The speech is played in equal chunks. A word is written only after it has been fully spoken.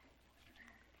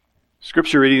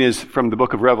Scripture reading is from the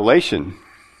book of Revelation,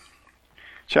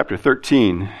 chapter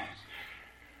 13.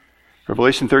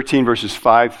 Revelation 13, verses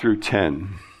 5 through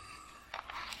 10.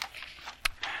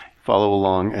 Follow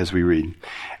along as we read.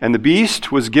 And the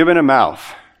beast was given a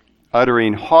mouth,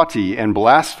 uttering haughty and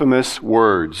blasphemous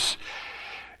words,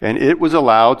 and it was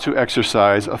allowed to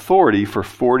exercise authority for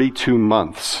 42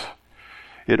 months.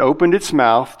 It opened its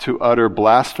mouth to utter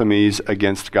blasphemies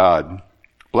against God,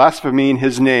 blaspheming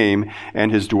his name and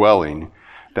his dwelling,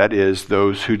 that is,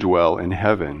 those who dwell in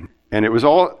heaven. And it was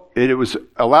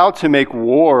allowed to make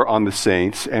war on the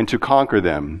saints and to conquer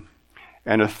them.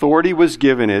 And authority was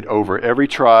given it over every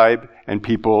tribe and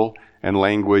people and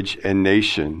language and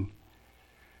nation.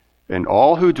 And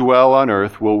all who dwell on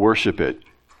earth will worship it,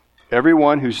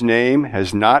 everyone whose name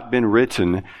has not been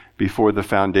written before the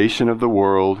foundation of the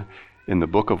world in the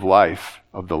book of life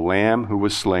of the Lamb who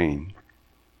was slain.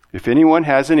 If anyone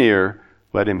has an ear,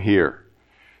 let him hear.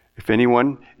 If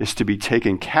anyone is to be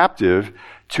taken captive,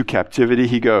 to captivity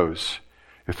he goes.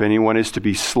 If anyone is to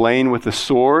be slain with the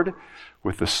sword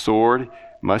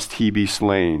must he be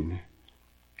slain.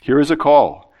 Here is a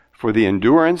call for the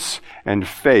endurance and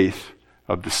faith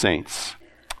of the saints.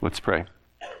 Let's pray.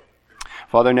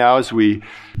 Father, now as we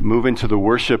move into the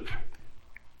worship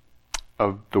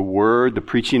of the Word, the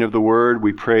preaching of the Word,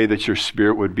 we pray that your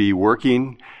Spirit would be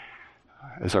working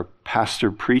as our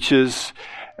pastor preaches,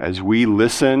 as we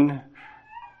listen,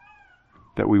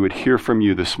 that we would hear from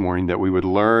you this morning, that we would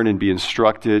learn and be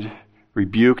instructed,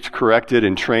 rebuked, corrected,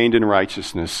 and trained in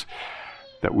righteousness,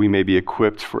 that we may be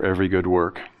equipped for every good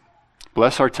work.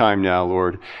 Bless our time now,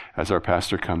 Lord, as our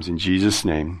pastor comes. In Jesus'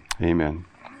 name, amen.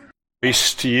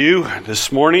 Grace to you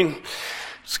this morning.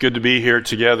 It's good to be here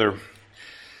together.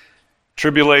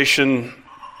 Tribulation,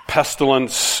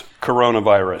 pestilence,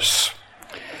 coronavirus.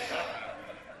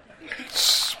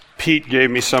 Pete gave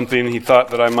me something he thought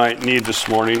that I might need this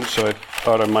morning, so I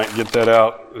thought I might get that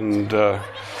out and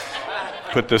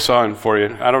put this on for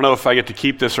you. I don't know if I get to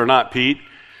keep this or not, Pete.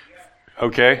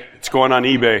 Okay, it's going on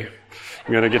eBay.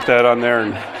 I'm going to get that on there.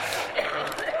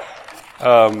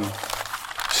 And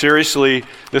seriously,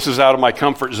 this is out of my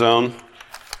comfort zone.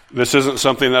 This isn't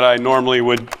something that I normally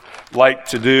would like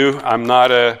to do. I'm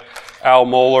not a Al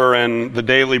Mohler and the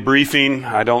Daily Briefing.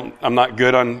 I'm not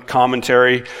good on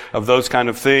commentary of those kind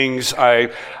of things.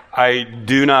 I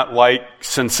do not like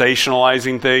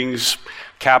sensationalizing things,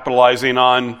 capitalizing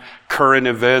on current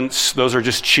events. Those are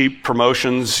just cheap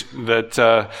promotions that,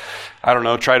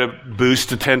 try to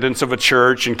boost attendance of a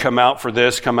church and come out for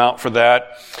this, come out for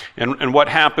that. And what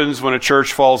happens when a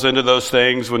church falls into those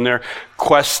things, when their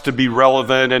quest to be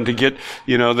relevant and to get,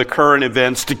 the current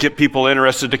events, to get people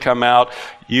interested to come out,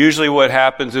 usually what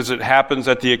happens is it happens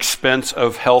at the expense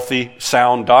of healthy,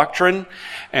 sound doctrine.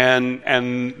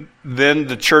 And then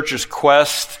the church's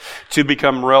quest to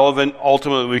become relevant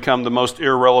ultimately become the most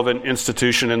irrelevant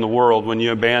institution in the world when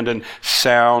you abandon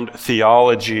sound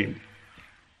theology.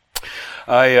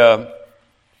 I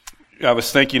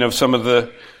was thinking of some of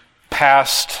the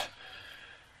past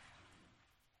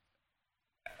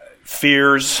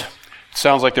fears. It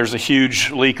sounds like there's a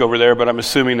huge leak over there, but I'm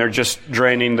assuming they're just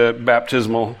draining the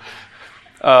baptismal.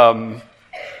 I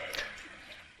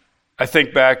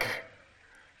think back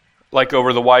like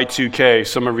over the Y2K.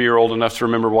 Some of you are old enough to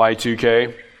remember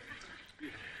Y2K.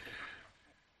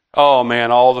 Oh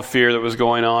man, all the fear that was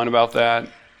going on about that.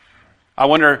 I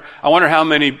wonder how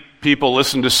many people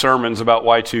listen to sermons about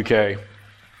Y2K.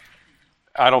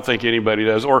 I don't think anybody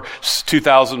does. Or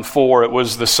 2004, it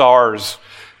was the SARS.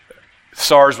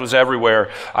 SARS was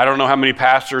everywhere. I don't know how many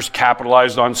pastors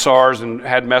capitalized on SARS and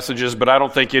had messages, but I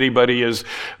don't think anybody is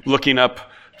looking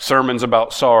up sermons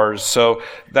about SARS. So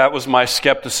that was my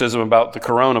skepticism about the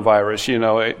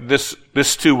coronavirus.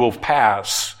 This too will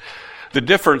pass. The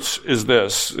difference is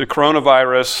this. The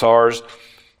coronavirus, SARS,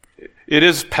 it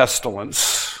is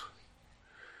pestilence.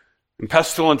 And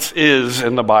pestilence is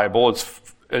in the Bible.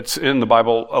 It's in the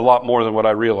Bible a lot more than what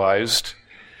I realized.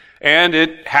 And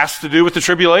it has to do with the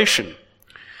tribulation.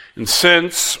 And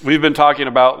since we've been talking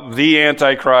about the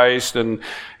Antichrist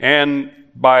and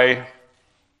by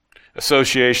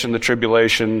association, the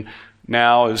tribulation,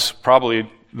 now is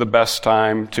probably the best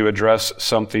time to address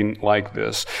something like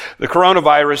this. The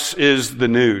coronavirus is the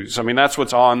news. That's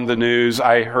what's on the news.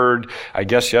 I heard,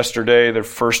 yesterday, the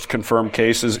first confirmed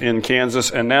cases in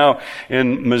Kansas and now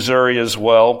in Missouri as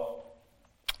well.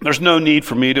 There's no need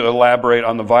for me to elaborate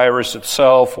on the virus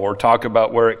itself or talk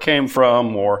about where it came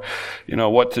from or,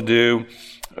 what to do.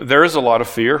 There is a lot of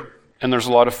fear, and there's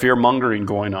a lot of fear-mongering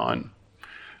going on.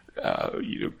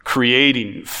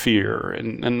 creating fear.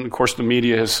 And of course, the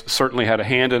media has certainly had a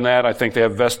hand in that. I think they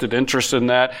have vested interest in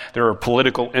that. There are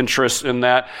political interests in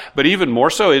that. But even more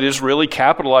so, it is really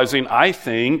capitalizing, I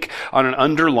think, on an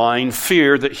underlying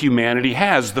fear that humanity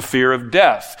has, the fear of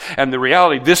death. And the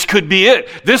reality, this could be it.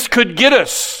 This could get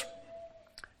us.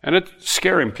 And it's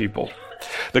scaring people.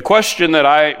 The question that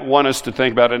I want us to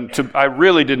think about, I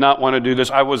really did not want to do this.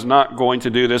 I was not going to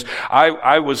do this.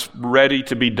 I was ready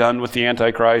to be done with the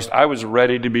Antichrist. I was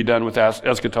ready to be done with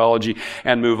eschatology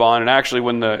and move on. And actually,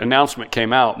 when the announcement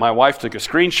came out, my wife took a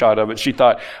screenshot of it. She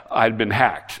thought I'd been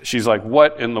hacked. She's like,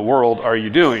 "What in the world are you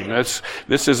doing? This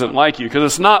isn't like you," because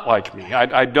it's not like me.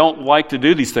 I don't like to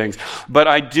do these things. But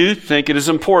I do think it is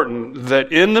important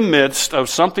that in the midst of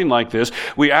something like this,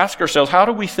 we ask ourselves, how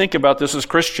do we think about this as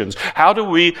Christians? How do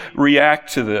we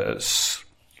react to this?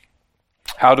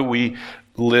 How do we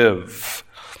live?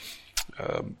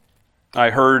 I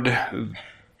heard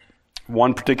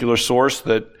one particular source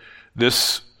that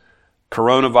this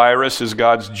coronavirus is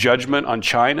God's judgment on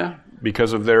China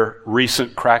because of their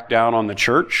recent crackdown on the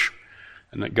church,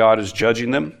 and that God is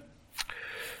judging them.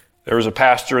 There was a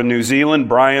pastor in New Zealand,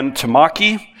 Brian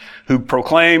Tamaki, who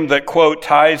proclaimed that, quote,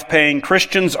 tithe-paying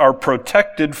Christians are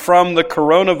protected from the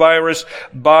coronavirus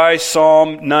by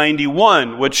Psalm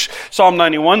 91, which Psalm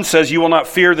 91 says, "You will not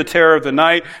fear the terror of the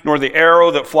night, nor the arrow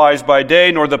that flies by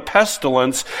day, nor the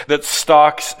pestilence that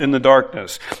stalks in the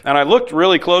darkness." And I looked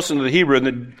really close into the Hebrew,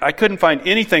 and I couldn't find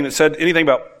anything that said anything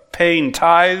about paying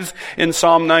tithes in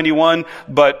Psalm 91,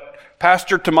 but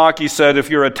Pastor Tamaki said, if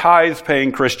you're a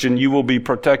tithe-paying Christian, you will be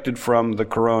protected from the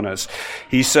coronas.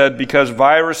 He said, because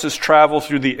viruses travel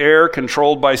through the air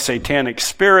controlled by satanic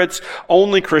spirits,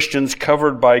 only Christians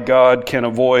covered by God can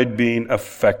avoid being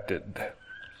affected.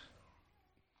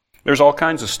 There's all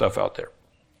kinds of stuff out there.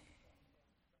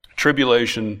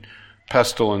 Tribulation,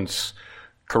 pestilence,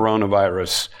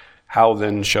 coronavirus. How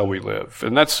then shall we live?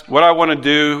 And that's what I want to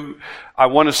do. I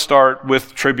want to start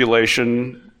with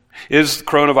tribulation. Is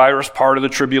coronavirus part of the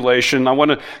tribulation? I want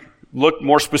to look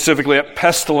more specifically at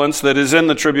pestilence that is in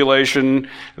the tribulation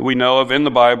that we know of in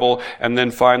the Bible. And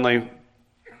then finally,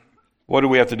 what do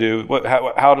we have to do?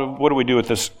 What do we do with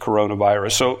this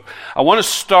coronavirus? So I want to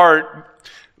start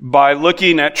by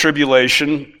looking at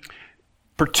tribulation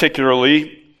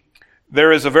particularly.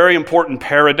 There is a very important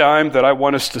paradigm that I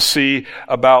want us to see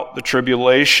about the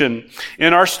tribulation.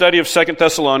 In our study of 2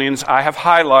 Thessalonians, I have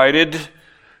highlighted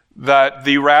that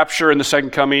the rapture and the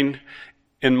second coming,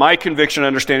 in my conviction and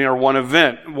understanding, are one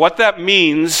event. What that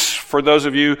means, for those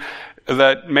of you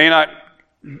that may not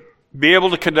be able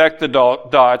to connect the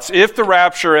dots, if the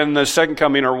rapture and the second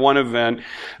coming are one event,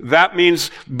 that means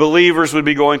believers would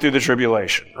be going through the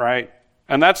tribulation, right?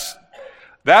 And that's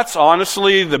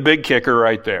honestly the big kicker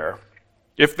right there.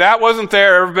 If that wasn't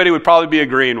there, everybody would probably be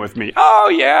agreeing with me. Oh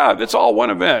yeah, that's all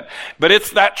one event. But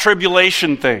it's that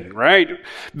tribulation thing, right?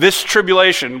 This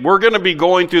tribulation, we're going to be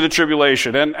going through the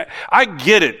tribulation. And I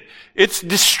get it. It's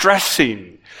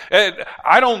distressing.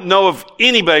 I don't know if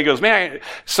anybody goes, man,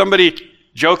 somebody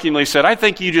jokingly said, I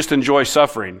think you just enjoy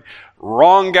suffering.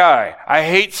 Wrong guy. I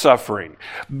hate suffering.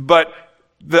 But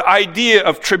the idea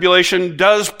of tribulation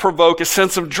does provoke a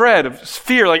sense of dread, of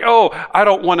fear, like, oh, I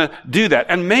don't want to do that.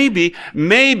 And maybe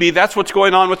that's what's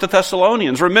going on with the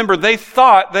Thessalonians. Remember, they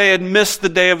thought they had missed the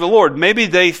day of the Lord. Maybe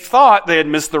they thought they had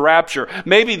missed the rapture.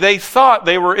 Maybe they thought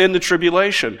they were in the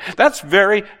tribulation. That's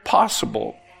very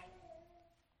possible.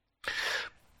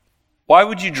 Why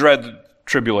would you dread the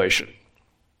tribulation?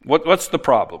 What's the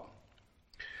problem?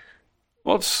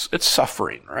 Well, it's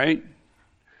suffering, right?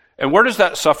 And where does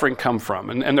that suffering come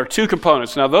from? And there are two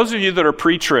components. Now, those of you that are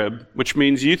pre-trib, which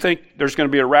means you think there's going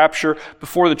to be a rapture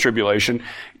before the tribulation,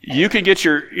 you can get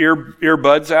your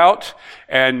earbuds out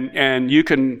and you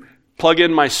can plug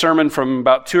in my sermon from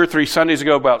about 2 or 3 Sundays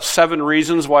ago about 7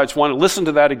 reasons why it's one. Listen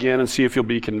to that again and see if you'll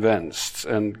be convinced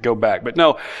and go back. But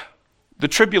no, the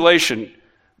tribulation,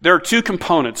 there are two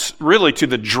components really to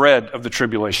the dread of the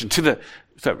tribulation.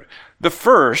 The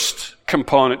first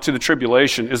component to the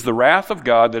tribulation is the wrath of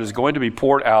God that is going to be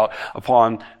poured out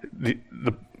upon the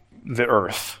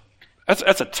earth.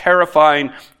 That's a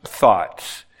terrifying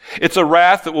thought. It's a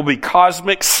wrath that will be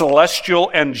cosmic, celestial,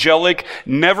 angelic,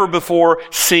 never before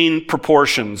seen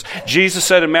proportions. Jesus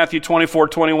said in Matthew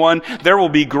 24:21, there will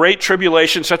be great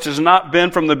tribulation such as has not been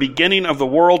from the beginning of the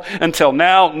world until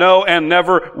now, no, and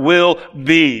never will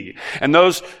be. And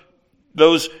those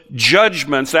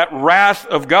judgments, that wrath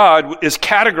of God is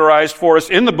categorized for us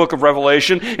in the book of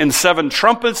Revelation in 7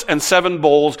 trumpets and 7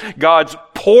 bowls. God's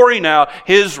pouring out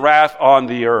His wrath on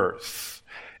the earth.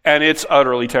 And it's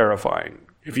utterly terrifying.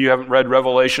 If you haven't read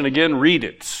Revelation again, read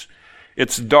it.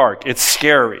 It's dark. It's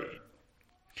scary.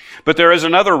 But there is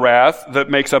another wrath that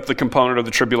makes up the component of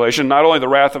the tribulation. Not only the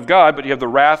wrath of God, but you have the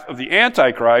wrath of the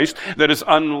Antichrist that is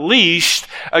unleashed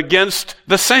against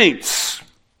the saints.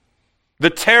 The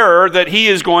terror that he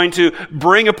is going to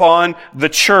bring upon the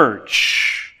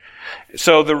church.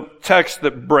 So the text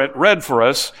that Brent read for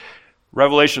us,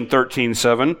 Revelation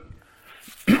 13:7,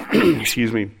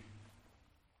 excuse me,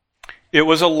 it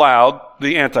was allowed,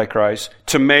 the Antichrist,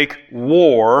 to make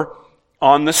war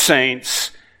on the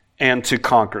saints and to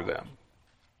conquer them.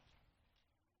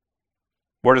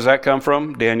 Where does that come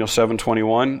from? Daniel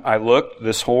 7:21. I looked,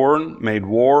 this horn made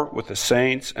war with the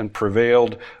saints and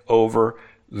prevailed over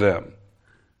them.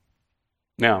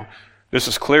 Now, this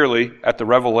is clearly at the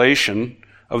revelation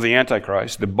of the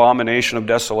Antichrist, the abomination of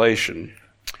desolation.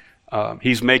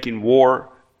 He's making war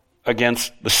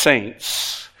against the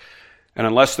saints. And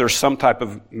unless there's some type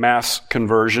of mass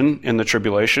conversion in the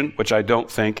tribulation, which I don't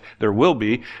think there will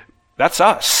be, that's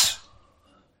us.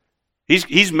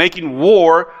 He's making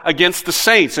war against the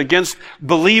saints, against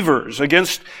believers,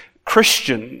 against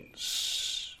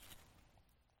Christians.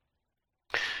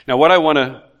 Now, what I want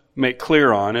to make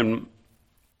clear on in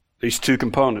these two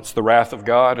components, the wrath of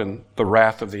God and the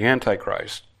wrath of the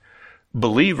Antichrist,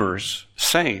 believers,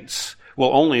 saints,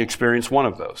 will only experience one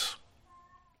of those.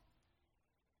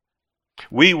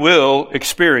 We will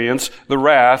experience the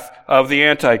wrath of the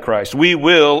Antichrist. We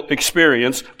will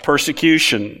experience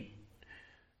persecution.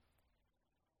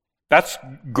 That's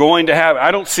going to happen. I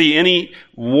don't see any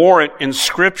warrant in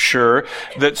Scripture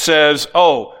that says,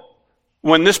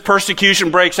 when this persecution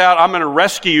breaks out, I'm going to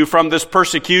rescue you from this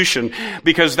persecution,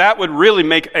 because that would really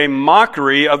make a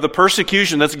mockery of the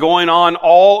persecution that's going on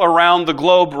all around the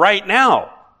globe right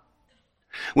now.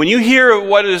 When you hear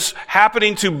what is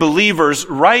happening to believers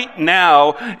right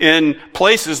now in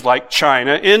places like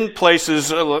China, in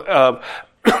places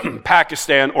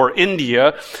Pakistan or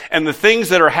India, and the things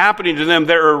that are happening to them,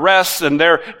 their arrests and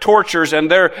their tortures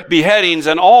and their beheadings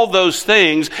and all those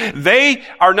things, they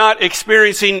are not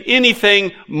experiencing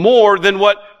anything more than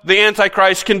what the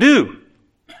Antichrist can do.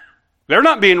 They're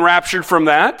not being raptured from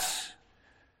that.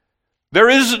 There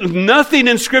is nothing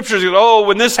in Scripture that,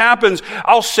 when this happens,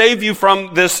 I'll save you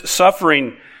from this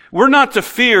suffering. We're not to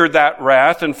fear that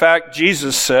wrath. In fact,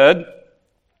 Jesus said,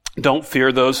 don't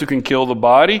fear those who can kill the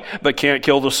body, but can't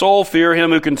kill the soul. Fear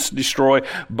him who can destroy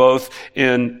both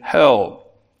in hell.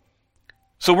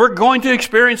 So we're going to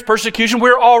experience persecution.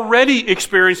 We're already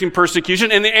experiencing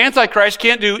persecution, and the Antichrist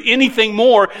can't do anything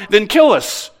more than kill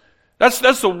us.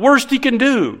 That's the worst he can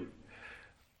do.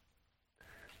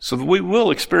 So we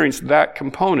will experience that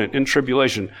component in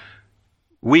tribulation.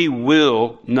 We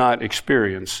will not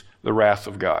experience the wrath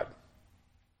of God.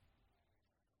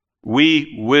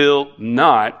 We will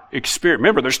not experience.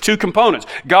 Remember, there's two components.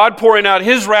 God pouring out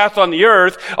his wrath on the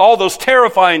earth, all those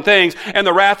terrifying things, and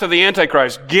the wrath of the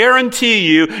Antichrist. Guarantee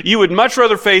you would much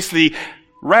rather face the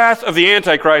wrath of the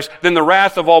Antichrist than the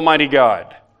wrath of Almighty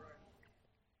God.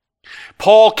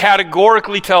 Paul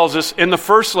categorically tells us in the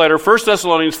first letter, 1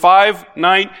 Thessalonians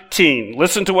 5:19.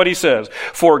 Listen to what he says.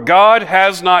 For God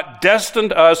has not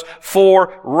destined us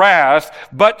for wrath,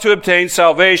 but to obtain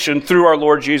salvation through our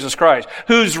Lord Jesus Christ.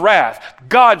 Whose wrath?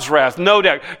 God's wrath, no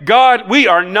doubt. God, we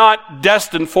are not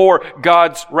destined for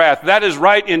God's wrath. That is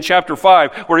right in chapter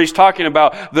 5, where he's talking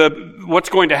about what's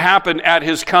going to happen at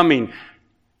his coming.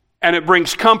 And it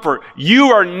brings comfort. You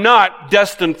are not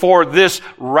destined for this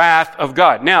wrath of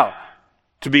God. Now,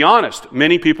 to be honest,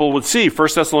 many people would see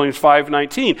 1 Thessalonians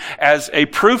 5:19 as a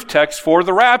proof text for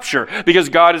the rapture, because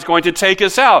God is going to take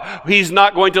us out. He's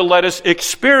not going to let us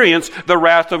experience the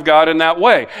wrath of God in that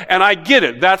way. And I get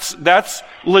it. That's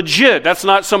legit. That's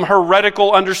not some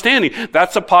heretical understanding.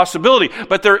 That's a possibility.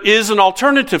 But there is an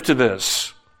alternative to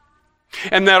this.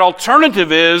 And that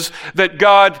alternative is that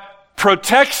God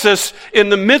protects us in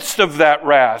the midst of that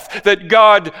wrath, that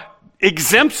God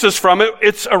exempts us from it.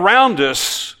 It's around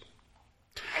us.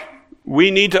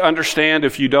 We need to understand,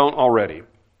 if you don't already,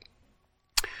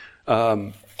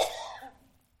 when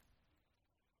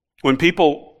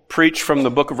people preach from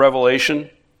the book of Revelation,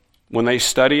 when they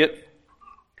study it,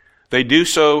 they do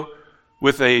so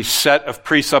with a set of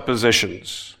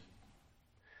presuppositions.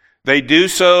 They do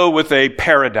so with a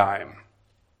paradigm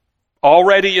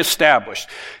already established.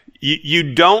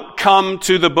 You don't come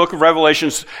to the book of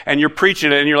Revelation and you're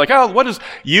preaching it and you're like,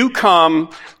 you come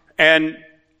and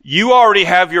you already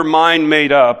have your mind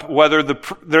made up whether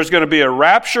there's going to be a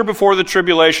rapture before the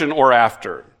tribulation or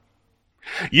after.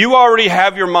 You already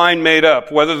have your mind made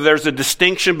up whether there's a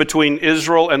distinction between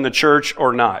Israel and the church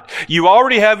or not. You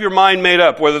already have your mind made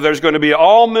up whether there's going to be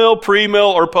all mill,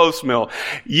 pre-mill, or post-mill.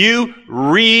 You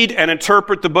read and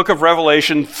interpret the book of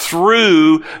Revelation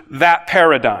through that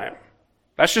paradigm.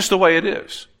 That's just the way it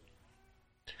is.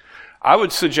 I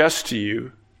would suggest to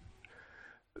you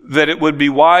that it would be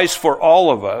wise for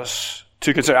all of us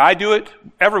to consider. I do it.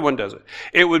 Everyone does it.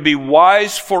 It would be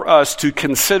wise for us to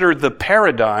consider the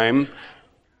paradigm,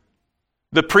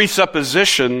 the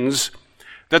presuppositions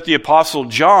that the Apostle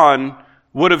John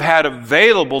would have had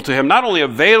available to him, not only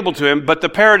available to him, but the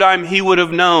paradigm he would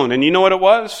have known. And you know what it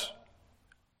was?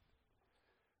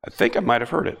 I think I might have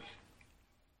heard it.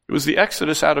 It was the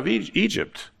Exodus out of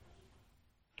Egypt.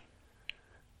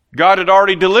 God had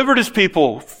already delivered his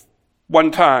people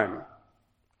one time.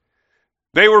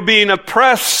 They were being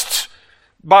oppressed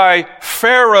by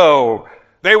Pharaoh.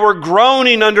 They were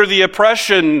groaning under the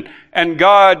oppression, and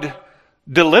God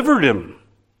delivered him.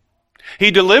 He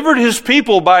delivered his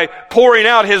people by pouring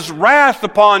out his wrath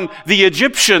upon the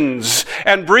Egyptians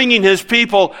and bringing his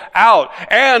people out.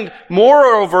 And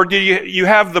moreover, you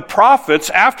have the prophets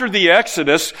after the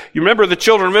Exodus. You remember the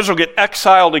children of Israel get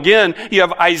exiled again. You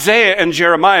have Isaiah and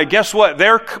Jeremiah. Guess what?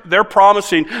 They're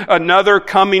promising another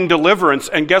coming deliverance.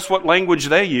 And guess what language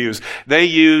they use? They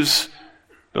use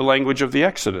the language of the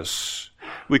Exodus.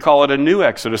 We call it a new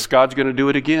Exodus. God's going to do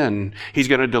it again. He's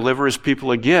going to deliver his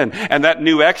people again. And that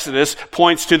new Exodus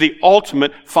points to the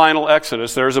ultimate final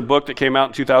Exodus. There's a book that came out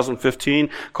in 2015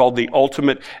 called The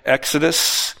Ultimate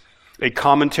Exodus, a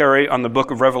commentary on the book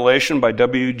of Revelation by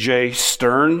W.J.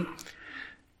 Stern.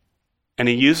 And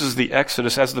he uses the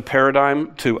Exodus as the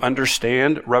paradigm to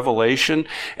understand Revelation.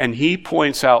 And he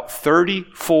points out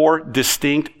 34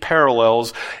 distinct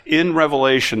parallels in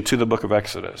Revelation to the book of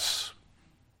Exodus.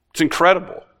 It's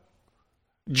incredible.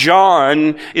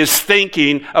 John is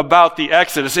thinking about the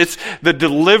Exodus. It's the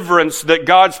deliverance that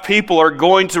God's people are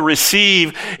going to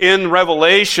receive in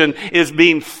Revelation is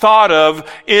being thought of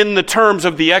in the terms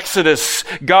of the Exodus.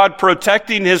 God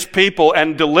protecting his people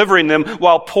and delivering them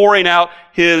while pouring out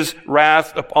his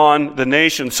wrath upon the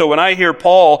nation. So when I hear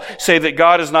Paul say that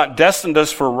God has not destined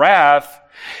us for wrath,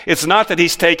 it's not that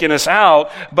he's taken us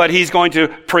out, but he's going to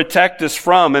protect us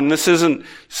from. And this isn't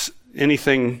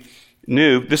anything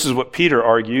new. This is what Peter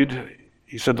argued.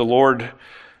 He said the Lord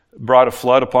brought a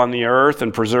flood upon the earth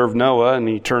and preserved Noah, and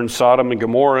he turned Sodom and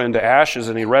Gomorrah into ashes,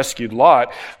 and he rescued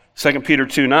Lot. 2 Peter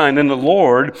 2:9, then the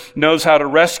Lord knows how to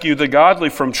rescue the godly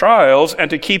from trials and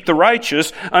to keep the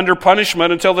righteous under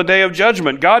punishment until the day of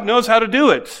judgment. God knows how to do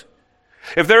it.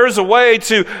 If there is a way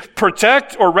to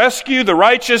protect or rescue the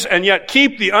righteous and yet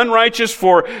keep the unrighteous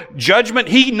for judgment,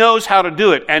 he knows how to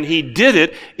do it, and he did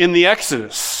it in the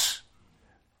Exodus.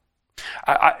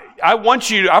 I want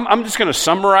you to, I'm just going to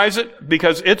summarize it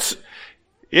because it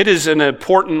is an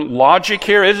important logic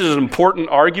here. It is an important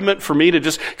argument for me to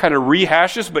just kind of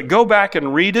rehash this, but go back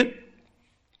and read it.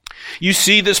 You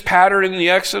see this pattern in the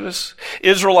Exodus.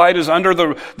 Israelite is under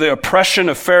the oppression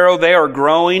of Pharaoh. They are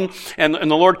growing. And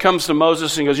the Lord comes to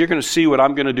Moses and goes, you're going to see what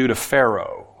I'm going to do to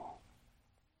Pharaoh.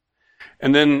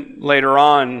 And then later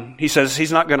on, he says,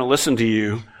 he's not going to listen to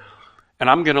you. And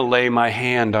I'm going to lay my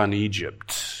hand on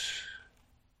Egypt.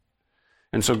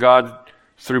 And so God,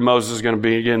 through Moses, is going to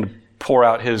begin to pour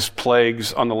out his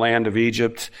plagues on the land of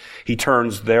Egypt. He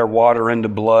turns their water into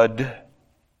blood.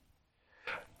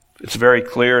 It's very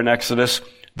clear in Exodus.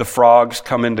 The frogs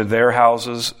come into their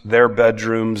houses, their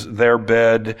bedrooms, their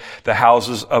bed, the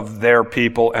houses of their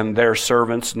people and their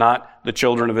servants, not the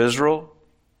children of Israel.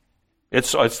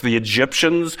 It's the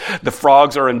Egyptians. The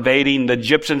frogs are invading the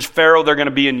Egyptians. Pharaoh, they're going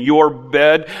to be in your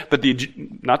bed, but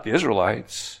not the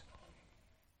Israelites.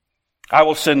 I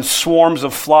will send swarms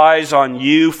of flies on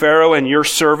you, Pharaoh, and your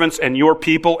servants and your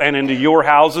people and into your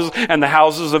houses, and the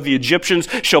houses of the Egyptians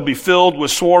shall be filled with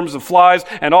swarms of flies,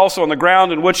 and also on the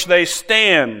ground in which they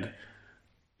stand.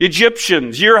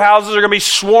 Egyptians, your houses are going to be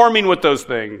swarming with those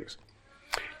things.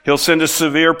 He'll send a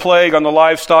severe plague on the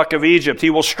livestock of Egypt. He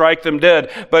will strike them dead.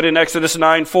 But in Exodus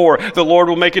 9:4, the Lord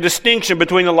will make a distinction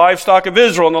between the livestock of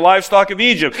Israel and the livestock of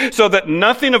Egypt, so that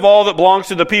nothing of all that belongs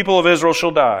to the people of Israel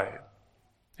shall die.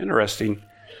 Interesting.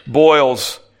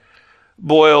 Boils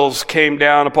came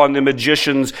down upon the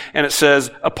magicians, and it says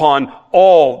upon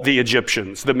all the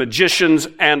Egyptians, the magicians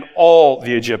and all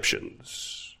the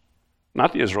Egyptians.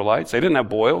 Not the Israelites. They didn't have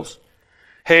boils.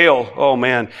 Hail, oh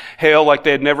man, hail like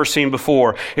they had never seen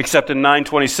before, except in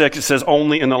 9:26 it says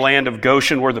only in the land of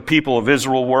Goshen where the people of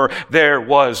Israel were, there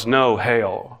was no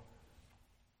hail.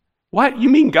 What? You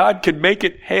mean God could make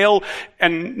it hail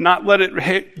and not let it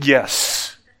hail?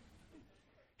 Yes.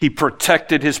 He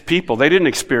protected his people. They didn't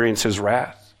experience his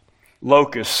wrath.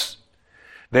 Locusts,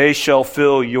 they shall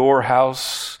fill your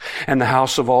house and the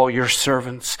house of all your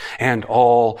servants and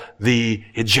all the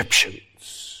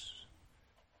Egyptians.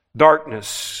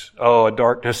 Darkness, a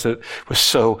darkness that was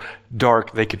so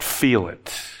dark they could feel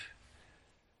it.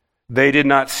 They did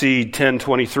not see,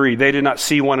 10:23, they did not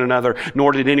see one another,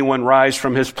 nor did anyone rise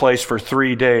from his place for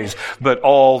 3 days. But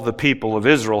all the people of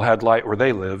Israel had light where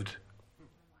they lived.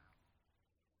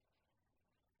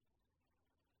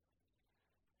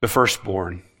 The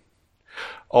firstborn.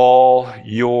 All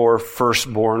your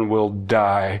firstborn will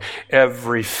die.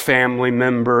 Every family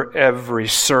member, every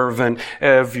servant,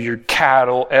 every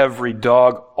cattle, every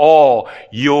dog, all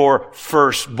your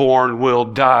firstborn will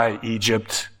die,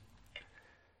 Egypt.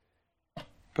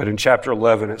 But in chapter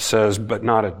 11 it says, but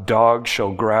not a dog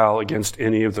shall growl against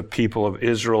any of the people of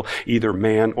Israel, either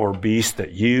man or beast,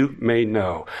 that you may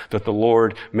know that the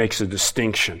Lord makes a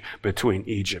distinction between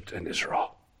Egypt and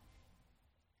Israel.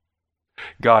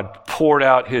 God poured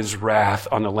out his wrath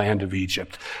on the land of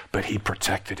Egypt, but he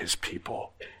protected his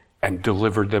people and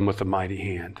delivered them with a mighty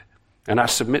hand. And I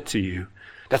submit to you,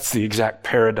 that's the exact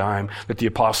paradigm that the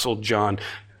Apostle John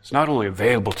is not only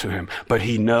available to him, but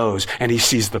he knows and he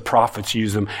sees the prophets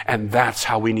use them. And that's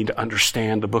how we need to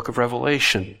understand the book of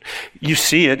Revelation. You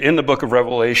see it in the book of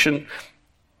Revelation.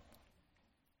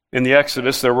 In the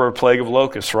Exodus, there were a plague of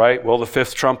locusts, right? Well, the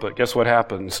fifth trumpet, guess what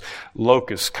happens?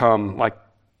 Locusts come like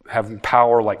having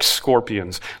power like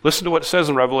scorpions. Listen to what it says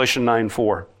in Revelation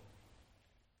 9:4.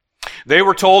 They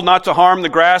were told not to harm the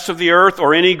grass of the earth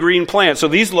or any green plant. So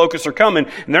these locusts are coming,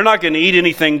 and they're not going to eat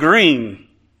anything green.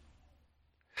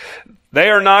 They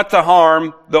are not to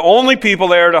harm. The only people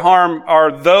they are to harm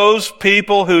are those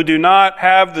people who do not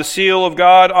have the seal of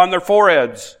God on their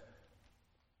foreheads.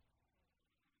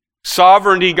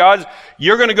 Sovereignty, God,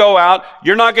 you're going to go out,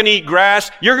 you're not going to eat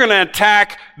grass, you're going to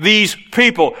attack these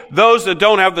people, those that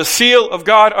don't have the seal of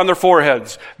God on their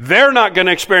foreheads. They're not going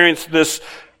to experience this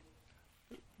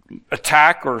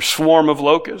attack or swarm of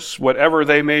locusts, whatever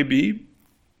they may be.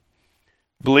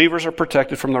 Believers are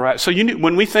protected from the wrath. So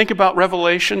when we think about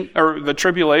Revelation or the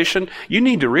tribulation, you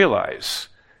need to realize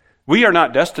we are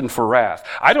not destined for wrath.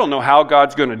 I don't know how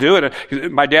God's going to do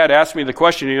it. My dad asked me the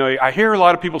question, I hear a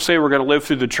lot of people say we're going to live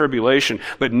through the tribulation,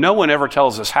 but no one ever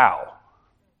tells us how.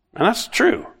 And that's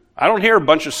true. I don't hear a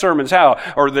bunch of sermons how,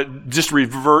 or that just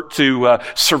revert to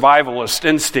survivalist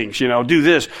instincts, do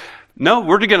this. No,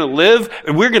 we're going to live,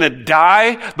 and we're going to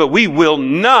die, but we will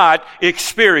not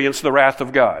experience the wrath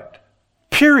of God.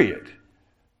 Period.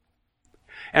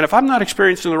 And if I'm not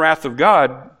experiencing the wrath of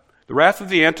God, the wrath of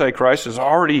the Antichrist is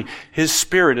already, his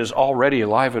spirit is already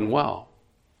alive and well.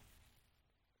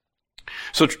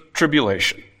 So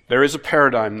tribulation. There is a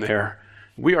paradigm there.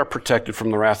 We are protected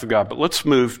from the wrath of God. But let's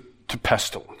move to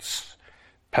pestilence.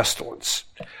 Pestilence.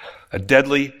 A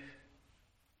deadly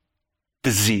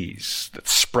disease that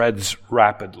spreads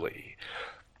rapidly.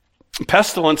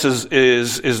 Pestilence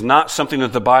is not something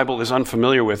that the Bible is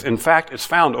unfamiliar with. In fact, it's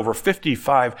found over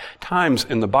 55 times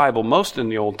in the Bible, most in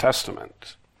the Old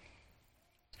Testament.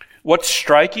 What's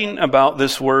striking about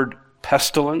this word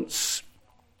pestilence?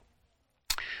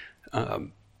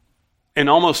 In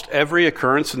almost every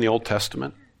occurrence in the Old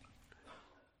Testament,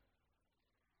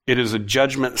 it is a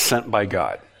judgment sent by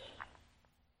God.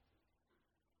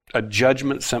 A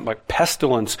judgment sent by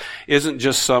pestilence isn't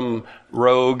just some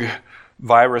rogue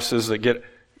viruses that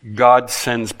God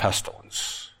sends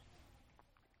pestilence.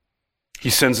 He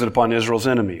sends it upon Israel's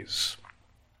enemies.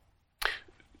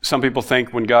 Some people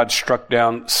think when God struck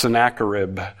down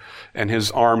Sennacherib and his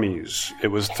armies, it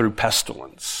was through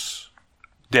pestilence,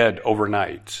 dead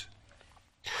overnight.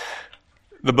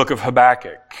 The book of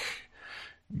Habakkuk,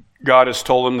 God has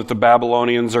told him that the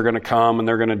Babylonians are going to come and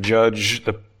they're going to judge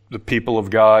the people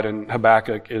of God, and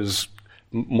Habakkuk is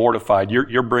mortified.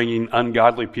 You're bringing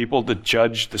ungodly people to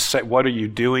judge what are you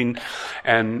doing?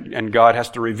 And God has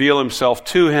to reveal himself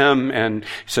to him, and he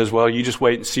says, well, you just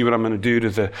wait and see what I'm going to do to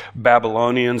the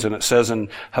Babylonians. And it says in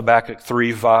Habakkuk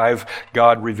 3:5,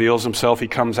 God reveals himself. He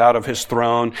comes out of his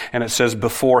throne, and it says,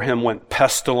 before him went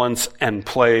pestilence and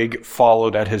plague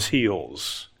followed at his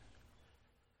heels.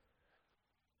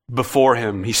 Before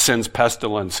him, he sends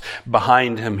pestilence.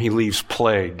 Behind him, he leaves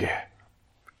plague.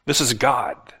 This is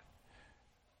God.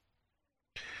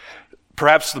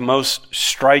 Perhaps the most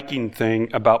striking thing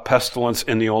about pestilence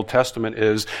in the Old Testament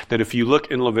is that if you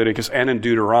look in Leviticus and in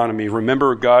Deuteronomy,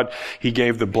 remember God, he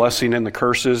gave the blessing and the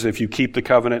curses. If you keep the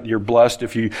covenant, you're blessed.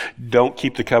 If you don't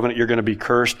keep the covenant, you're going to be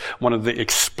cursed. One of the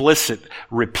explicit,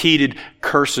 repeated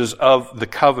curses of the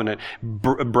covenant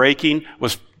breaking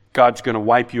was God's going to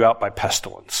wipe you out by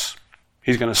pestilence.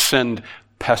 He's going to send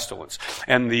pestilence.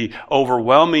 And the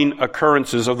overwhelming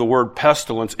occurrences of the word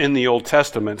pestilence in the Old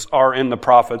Testament are in the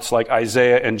prophets like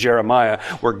Isaiah and Jeremiah,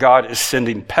 where God is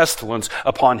sending pestilence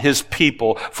upon his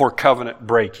people for covenant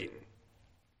breaking.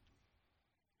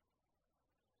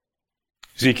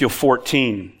 Ezekiel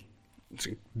 14. It's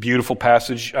a beautiful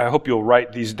passage. I hope you'll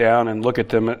write these down and look at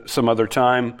them at some other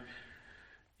time.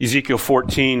 Ezekiel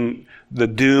 14, the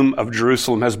doom of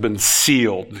Jerusalem has been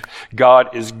sealed.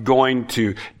 God is going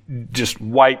to just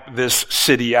wipe this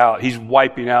city out. He's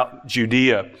wiping out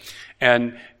Judea.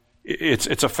 And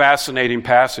it's a fascinating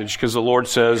passage because the Lord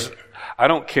says, I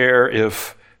don't care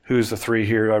if, who's the three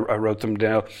here? I wrote them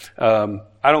down.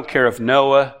 I don't care if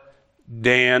Noah,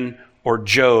 Dan, or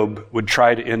Job would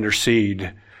try to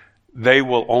intercede. They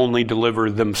will only deliver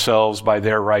themselves by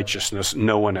their righteousness,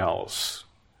 no one else.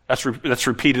 That's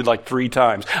repeated like 3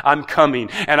 times. I'm coming,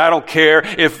 and I don't care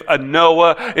if a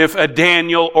Noah, if a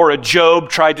Daniel, or a Job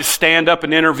tried to stand up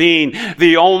and intervene.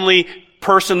 The only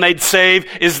person they'd save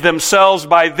is themselves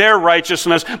by their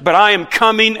righteousness, but I am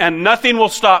coming, and nothing will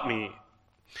stop me.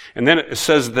 And then it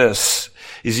says this,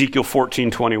 Ezekiel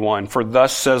 14:21, for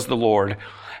thus says the Lord,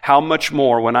 how much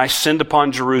more when I send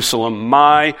upon Jerusalem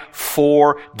my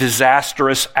 4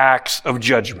 disastrous acts of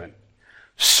judgment,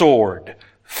 sword,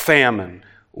 famine,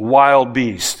 wild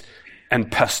beast,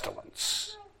 and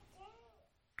pestilence.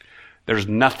 There's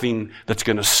nothing that's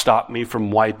going to stop me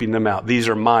from wiping them out. These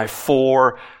are my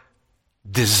 4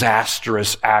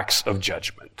 disastrous acts of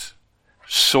judgment.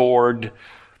 Sword,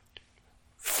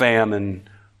 famine,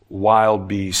 wild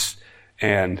beast,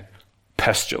 and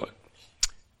pestilence.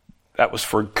 That was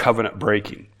for covenant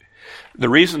breaking. The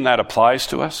reason that applies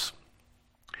to us,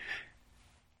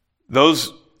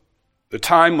 the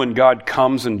time when God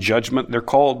comes in judgment, they're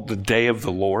called the day of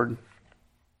the Lord.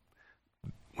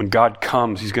 When God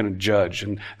comes, he's going to judge.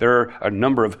 And there are a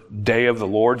number of day of the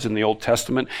Lords in the Old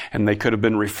Testament, and they could have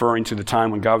been referring to the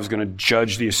time when God was going to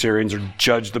judge the Assyrians or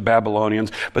judge the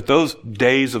Babylonians. But those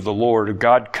days of the Lord, of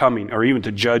God coming, or even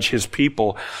to judge his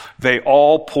people, they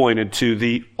all pointed to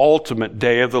the ultimate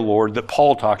day of the Lord that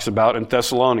Paul talks about in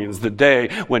Thessalonians, the day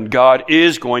when God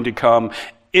is going to come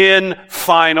in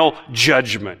final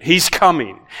judgment. He's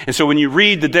coming. And so when you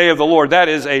read the day of the Lord, that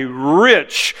is a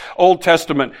rich Old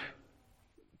Testament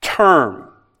term.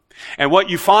 And what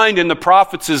you find in the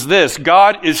prophets is this: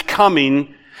 God is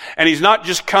coming, and he's not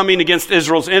just coming against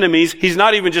Israel's enemies. He's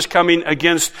not even just coming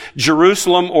against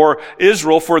Jerusalem or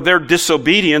Israel for their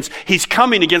disobedience. He's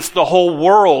coming against the whole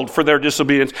world for their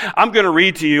disobedience. I'm going to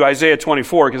read to you Isaiah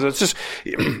 24 because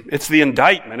it's the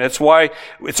indictment. It's why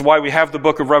we have the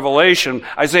book of Revelation.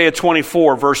 Isaiah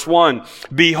 24 verse 1.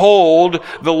 Behold,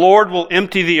 the Lord will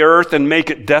empty the earth and make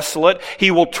it desolate.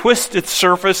 He will twist its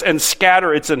surface and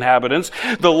scatter its inhabitants.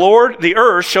 The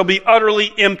earth shall be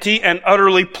utterly empty and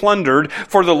utterly plundered,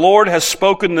 for the Lord has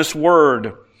spoken this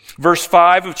word. Verse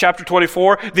 5 of chapter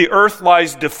 24, the earth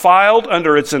lies defiled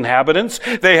under its inhabitants.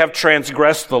 They have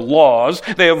transgressed the laws.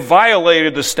 They have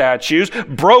violated the statutes,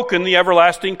 broken the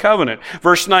everlasting covenant.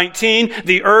 Verse 19,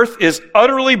 the earth is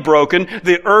utterly broken.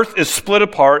 The earth is split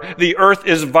apart. The earth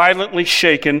is violently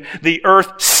shaken. The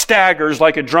earth staggers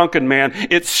like a drunken man.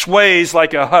 It sways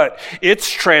like a hut. Its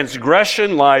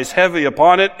transgression lies heavy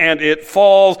upon it, and it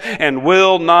falls and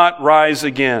will not rise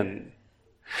again.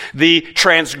 The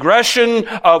transgression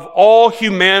of all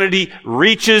humanity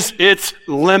reaches its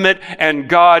limit, and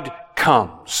God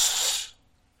comes.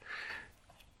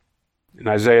 In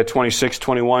Isaiah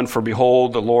 26:21, for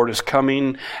behold, the Lord is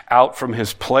coming out from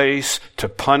his place to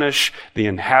punish the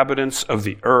inhabitants of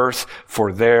the earth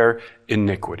for their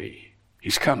iniquity.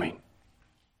 He's coming.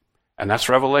 And that's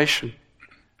Revelation.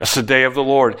 That's the day of the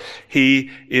Lord.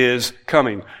 He is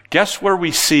coming. Guess where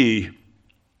we see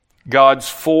God's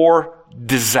 4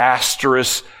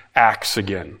 disastrous acts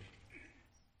again?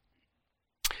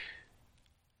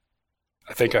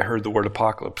 I think I heard the word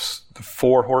apocalypse. The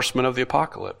 4 horsemen of the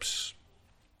apocalypse.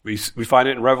 We find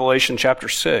it in Revelation chapter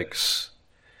 6.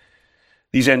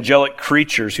 These angelic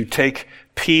creatures who take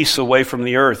peace away from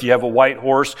the earth. You have a white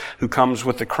horse who comes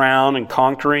with the crown and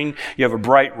conquering. You have a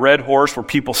bright red horse where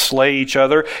people slay each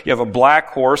other. You have a black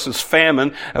horse who's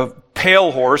famine, a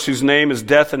pale horse whose name is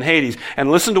death and Hades.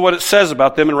 And listen to what it says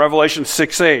about them in Revelation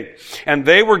 6:8. And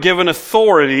they were given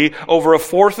authority over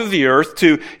 1/4 of the earth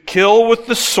to kill with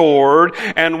the sword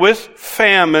and with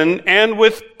famine and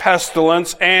with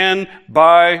pestilence and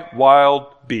by wild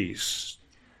beasts.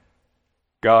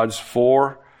 God's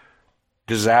 4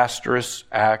 disastrous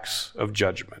acts of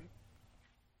judgment.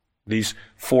 These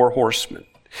 4 horsemen.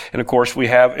 And of course, we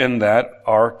have in that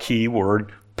our key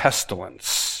word,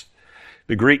 pestilence.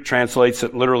 The Greek translates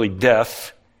it literally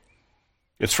death.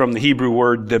 It's from the Hebrew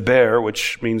word deber,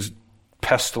 which means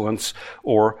pestilence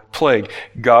or plague.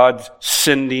 God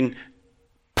sending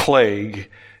plague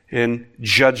in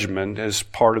judgment as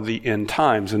part of the end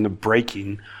times and the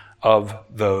breaking of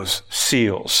those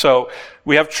seals. So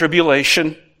we have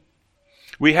tribulation.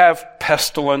 We have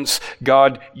pestilence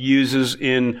God uses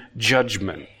in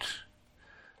judgment.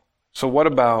 So what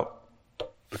about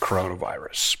the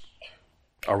coronavirus?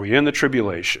 Are we in the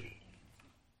tribulation?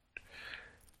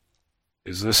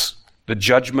 Is this the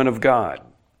judgment of God?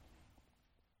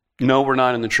 No, we're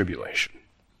not in the tribulation.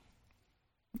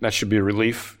 That should be a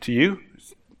relief to you,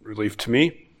 relief to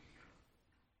me.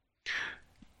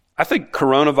 I think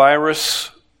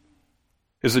coronavirus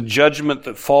is a judgment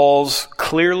that falls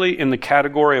clearly in the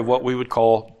category of what we would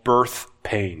call birth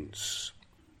pains.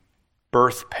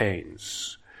 Birth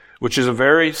pains, which is a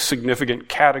very significant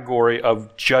category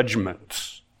of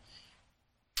judgment.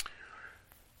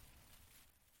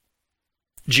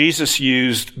 Jesus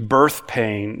used birth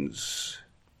pains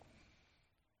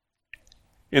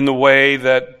in the way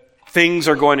that things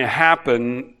are going to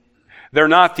happen. They're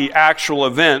not the actual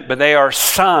event, but they are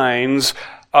signs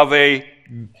of a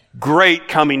great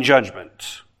coming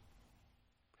judgment.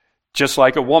 Just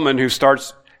like a woman who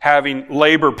starts having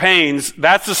labor pains,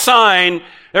 that's a sign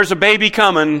there's a baby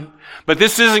coming, but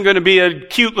this isn't going to be a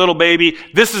cute little baby.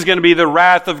 This is going to be the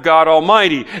wrath of God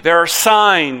Almighty. There are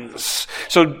signs.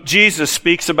 So Jesus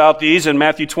speaks about these in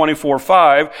Matthew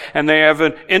 24:5, and they have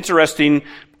an interesting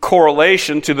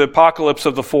correlation to the apocalypse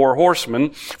of the four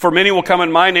horsemen. For many will come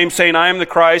in my name, saying, I am the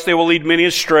Christ. They will lead many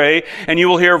astray, and you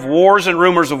will hear of wars and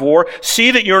rumors of war.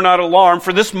 See that you're not alarmed,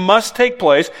 for this must take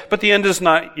place, but the end is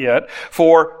not yet.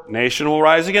 For nation will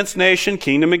rise against nation,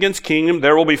 kingdom against kingdom.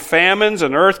 There will be famines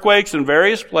and earthquakes in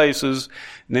various places.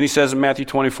 And then he says in Matthew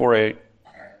 24:8,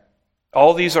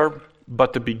 all these are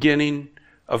but the beginning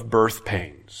of birth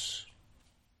pains.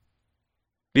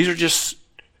 These are just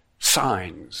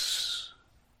signs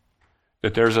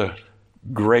that there's a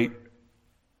great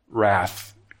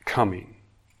wrath coming.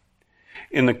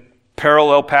 In the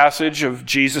parallel passage of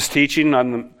Jesus' teaching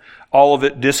on the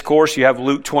Olivet Discourse, you have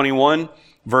Luke 21,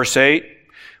 verse 8.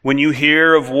 When you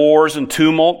hear of wars and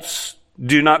tumults,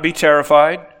 do not be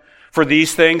terrified, for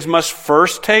these things must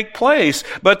first take place,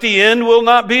 but the end will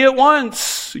not be at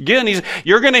once. Again,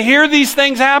 you're going to hear these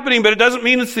things happening, but it doesn't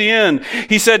mean it's the end.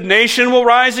 He said, nation will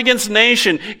rise against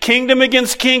nation, kingdom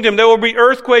against kingdom. There will be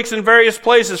earthquakes in various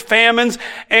places, famines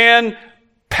and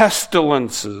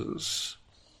pestilences.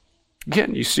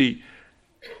 Again, you see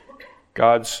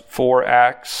God's four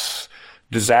acts,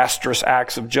 disastrous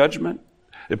acts of judgment,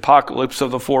 the apocalypse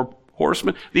of the four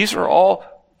horsemen. These are all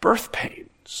birth pains.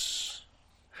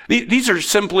 These are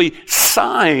simply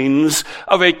signs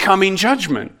of a coming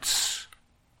judgment.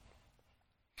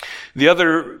 The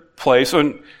other place,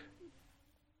 when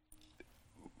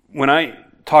I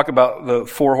talk about the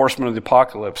four horsemen of the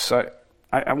apocalypse,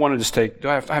 I want to just do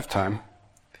I have time?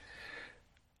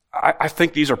 I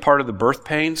think these are part of the birth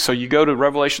pains. So you go to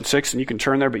Revelation 6 and you can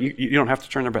turn there, but you don't have to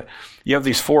turn there. But you have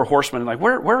these four horsemen. Like,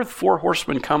 where did the four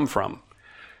horsemen come from?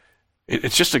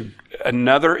 It's just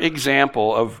another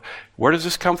example of where does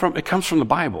this come from? It comes from the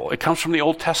Bible. It comes from the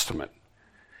Old Testament.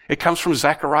 It comes from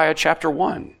Zechariah chapter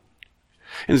 1.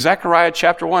 In Zechariah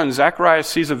chapter 1, Zechariah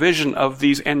sees a vision of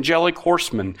these angelic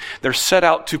horsemen. They're set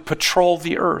out to patrol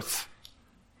the earth.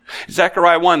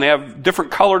 Zechariah 1, they have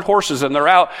different colored horses and they're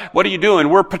out. What are you doing?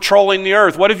 We're patrolling the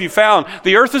earth. What have you found?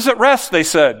 The earth is at rest, they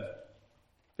said.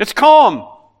 It's calm.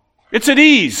 It's at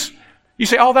ease. You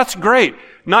say, oh, that's great.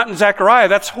 Not in Zechariah.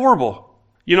 That's horrible.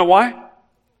 You know why?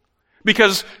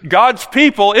 Because God's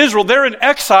people, Israel, they're in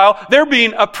exile. They're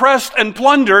being oppressed and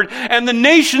plundered, and the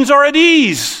nations are at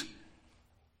ease.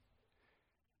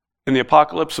 In the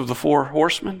apocalypse of the four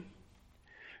horsemen,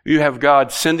 you have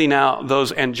God sending out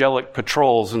those angelic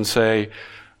patrols and say,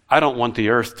 I don't want the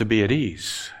earth to be at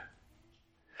ease.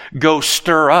 Go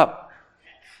stir up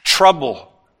trouble.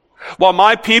 While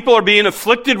my people are being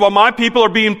afflicted, while my people are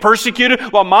being persecuted,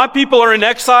 while my people are in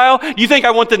exile, you think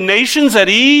I want the nations at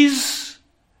ease?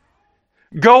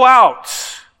 Go out.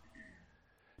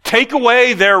 Take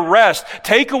away their rest.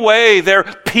 Take away their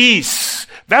peace.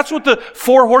 That's what the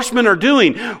four horsemen are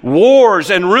doing.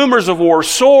 Wars and rumors of war,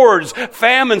 swords,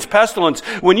 famines, pestilence.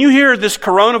 When you hear this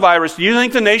coronavirus, do you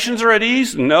think the nations are at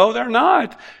ease? No, they're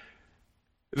not.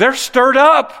 They're stirred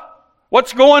up.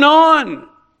 What's going on?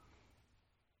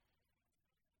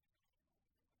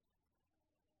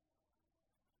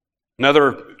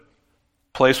 Another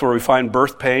place where we find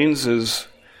birth pains is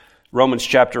Romans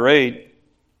chapter 8.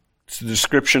 It's a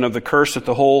description of the curse that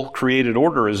the whole created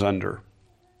order is under.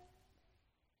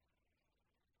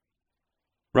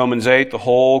 Romans 8, the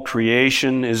whole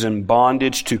creation is in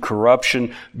bondage to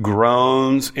corruption,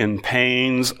 groans in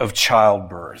pains of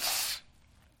childbirth.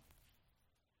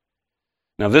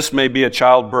 Now, this may be a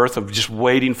childbirth of just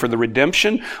waiting for the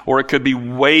redemption, or it could be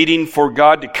waiting for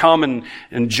God to come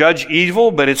and judge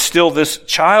evil, but it's still this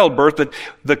childbirth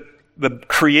that the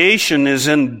creation is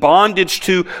in bondage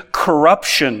to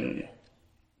corruption.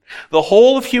 The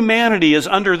whole of humanity is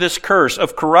under this curse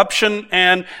of corruption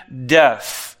and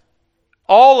death.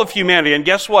 All of humanity. And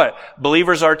guess what?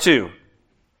 Believers are too.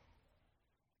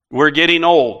 We're getting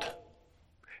old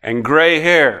and gray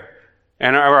hair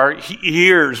and our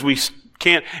ears, we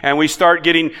can't, and we start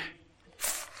getting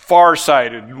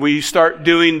farsighted. We start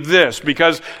doing this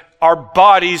because our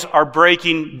bodies are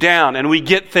breaking down and we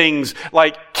get things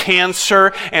like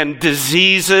cancer and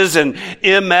diseases and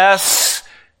MS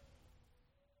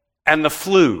and the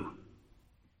flu.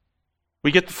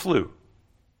 We get the flu.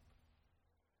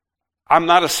 I'm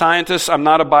not a scientist, I'm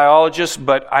not a biologist,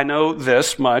 but I know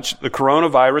this much. The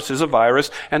coronavirus is a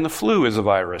virus and the flu is a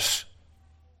virus.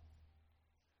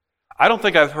 I don't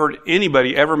think I've heard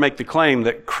anybody ever make the claim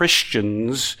that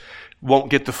Christians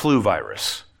won't get the flu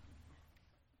virus.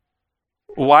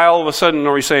 Why all of a sudden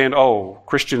are we saying, oh,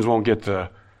 Christians won't get the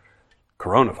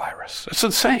coronavirus? That's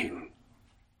insane.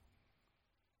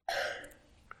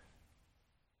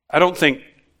 I don't think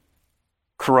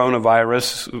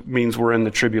coronavirus means we're in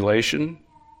the tribulation.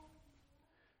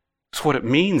 So what it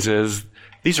means is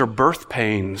these are birth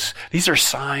pains. These are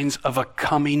signs of a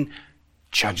coming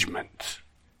judgment.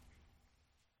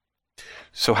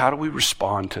 So how do we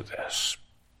respond to this?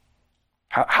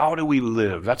 How do we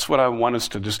live? That's what I want us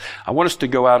to I want us to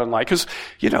go out and because,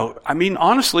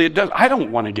 honestly, it does. I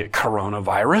don't want to get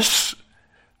coronavirus.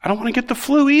 I don't want to get the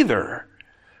flu either.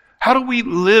 How do we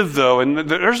live, though? And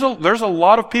there's a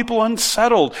lot of people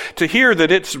unsettled to hear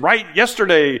that it's right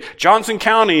yesterday, Johnson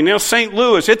County, St.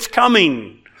 Louis, it's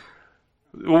coming.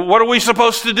 What are we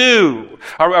supposed to do?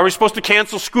 Are we supposed to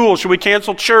cancel school? Should we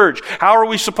cancel church? How are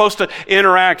we supposed to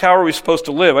interact? How are we supposed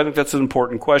to live? I think that's an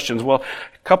important question. Well,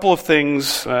 a couple of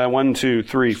things, 1, 2,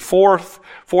 3, 4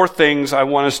 things I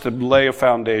want us to lay a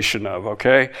foundation of,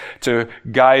 okay? To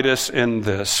guide us in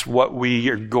this, what we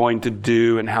are going to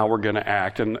do and how we're going to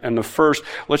act. And the first,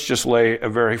 let's just lay a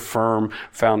very firm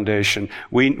foundation.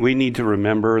 We need to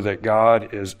remember that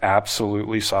God is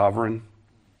absolutely sovereign.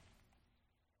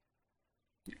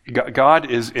 God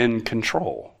is in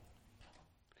control.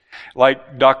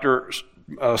 Like Dr.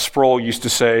 Sproul used to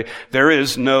say, there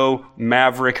is no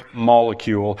maverick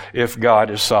molecule if God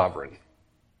is sovereign.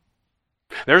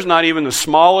 There's not even the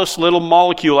smallest little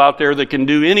molecule out there that can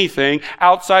do anything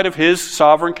outside of His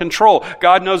sovereign control.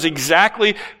 God knows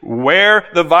exactly where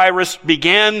the virus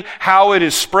began, how it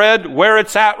is spread, where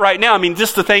it's at right now. I mean,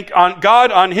 just to think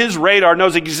God on His radar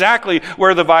knows exactly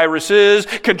where the virus is,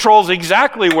 controls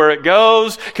exactly where it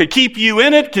goes, could keep you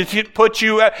in it, could put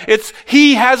you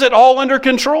He has it all under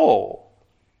control.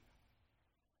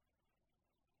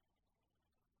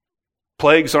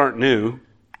 Plagues aren't new.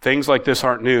 Things like this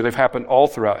aren't new. They've happened all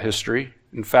throughout history.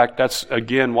 In fact, that's,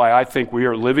 again, why I think we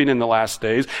are living in the last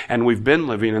days, and we've been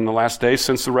living in the last days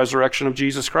since the resurrection of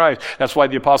Jesus Christ. That's why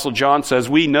the Apostle John says,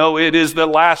 we know it is the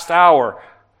last hour.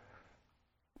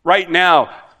 Right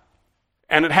now,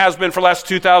 and it has been for the last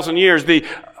 2,000 years,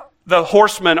 the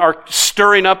horsemen are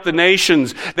stirring up the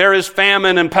nations. There is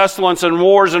famine and pestilence and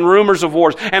wars and rumors of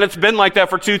wars. And it's been like that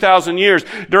for 2,000 years.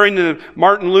 During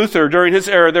Martin Luther, during his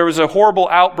era, there was a horrible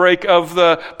outbreak of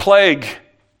the plague.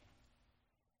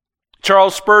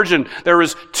 Charles Spurgeon, there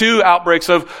was 2 outbreaks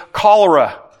of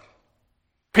cholera.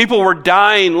 People were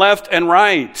dying left and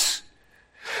right.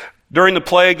 During the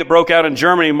plague that broke out in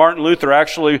Germany, Martin Luther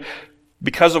actually,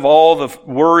 because of all the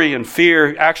worry and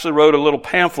fear, actually wrote a little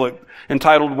pamphlet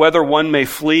entitled, Whether One May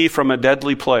Flee from a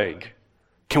Deadly Plague.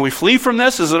 Can we flee from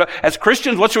this? As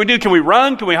Christians, what should we do? Can we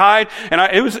run? Can we hide? And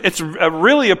it's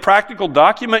really a practical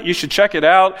document. You should check it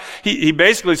out. He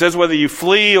basically says whether you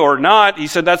flee or not, he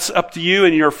said that's up to you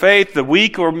and your faith. The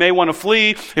weak or may want to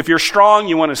flee. If you're strong,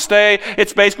 you want to stay.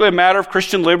 It's basically a matter of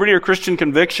Christian liberty or Christian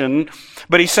conviction.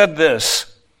 But he said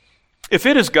this, if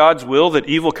it is God's will that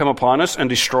evil come upon us and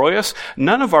destroy us,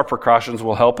 none of our precautions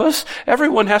will help us.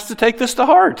 Everyone has to take this to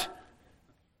heart.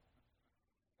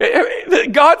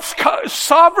 God's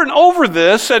sovereign over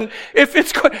this, and if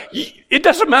it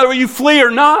doesn't matter whether you flee or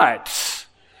not.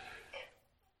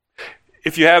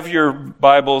 If you have your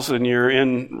Bibles and you're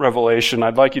in Revelation,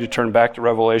 I'd like you to turn back to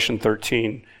Revelation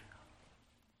 13.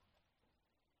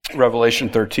 Revelation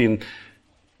 13.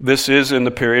 This is in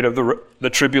the period of the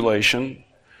tribulation.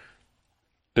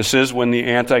 This is when the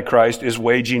Antichrist is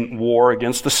waging war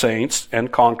against the saints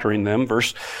and conquering them.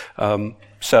 Verse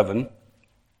 7.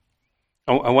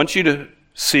 I want you to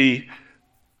see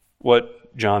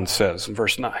what John says in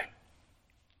verse 9.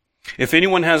 If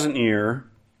anyone has an ear,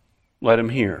 let him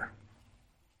hear.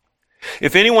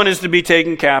 If anyone is to be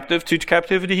taken captive, to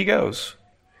captivity he goes.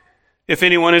 If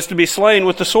anyone is to be slain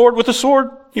with the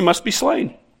sword he must be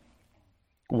slain.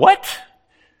 What?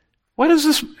 What is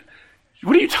this?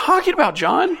 What are you talking about,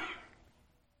 John?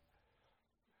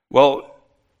 Well,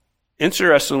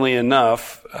 interestingly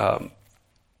enough,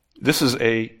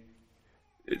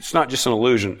 it's not just an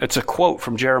allusion. It's a quote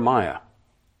from Jeremiah.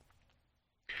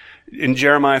 In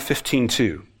Jeremiah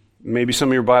 15:2. Maybe some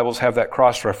of your Bibles have that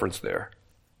cross-reference there.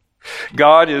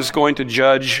 God is going to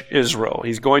judge Israel.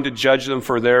 He's going to judge them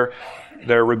for their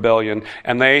rebellion.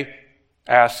 And they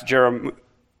asked Jeremiah,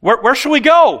 where shall we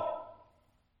go?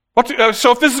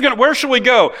 So if this is where shall we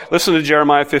go? Listen to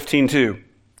Jeremiah 15:2.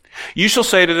 You shall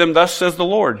say to them, thus says the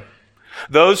Lord,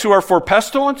 those who are for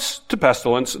pestilence, to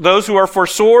pestilence, those who are for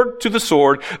sword, to the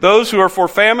sword, those who are for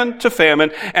famine, to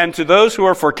famine, and to those who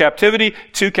are for captivity,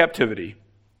 to captivity.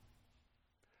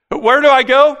 But where do I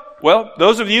go? Well,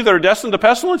 those of you that are destined to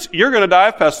pestilence, you're going to die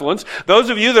of pestilence. Those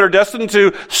of you that are destined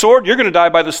to sword, you're going to die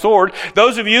by the sword.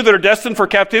 Those of you that are destined for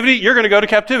captivity, you're going to go to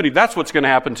captivity. That's what's going to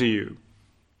happen to you.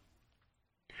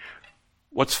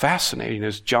 What's fascinating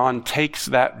is John takes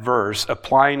that verse,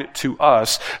 applying it to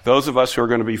us, those of us who are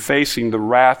going to be facing the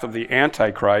wrath of the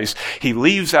Antichrist. He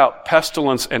leaves out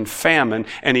pestilence and famine,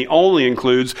 and he only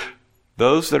includes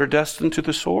those that are destined to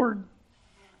the sword.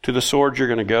 To the sword you're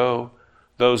going to go.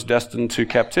 Those destined to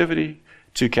captivity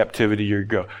you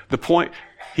go. The point,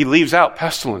 he leaves out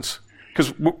pestilence,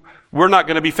 because we're not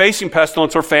going to be facing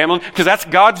pestilence or famine, because that's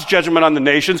God's judgment on the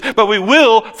nations, but we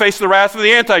will face the wrath of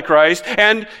the Antichrist.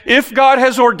 And if God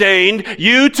has ordained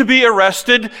you to be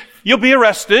arrested, you'll be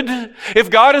arrested.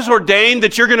 If God has ordained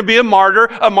that you're going to be a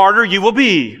martyr you will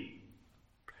be.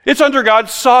 It's under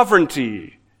God's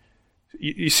sovereignty.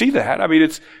 You see that? I mean,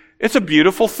 it's a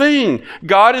beautiful thing.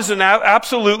 God is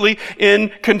absolutely in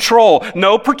control.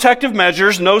 No protective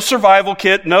measures, no survival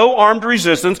kit, no armed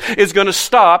resistance is going to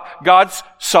stop God's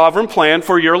sovereign plan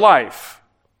for your life.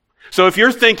 So if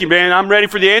you're thinking, man, I'm ready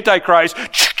for the Antichrist,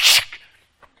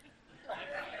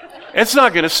 it's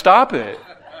not going to stop it.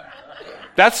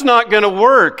 That's not going to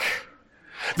work.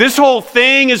 This whole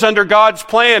thing is under God's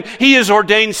plan. He has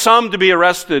ordained some to be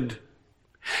arrested.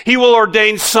 He will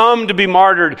ordain some to be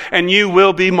martyred, and you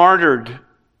will be martyred.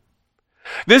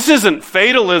 This isn't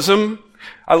fatalism.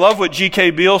 I love what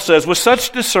G.K. Beale says. With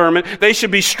such discernment, they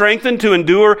should be strengthened to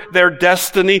endure their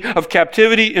destiny of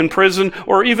captivity, in prison,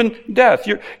 or even death.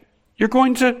 You're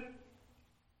going to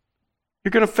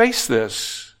face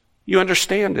this. You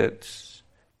understand it.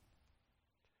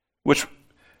 Which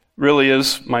really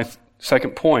is my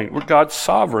second point. We're God's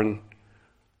sovereign.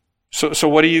 So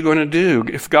what are you going to do?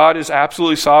 If God is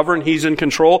absolutely sovereign, He's in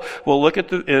control, well, look at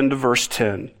the end of verse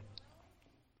 10.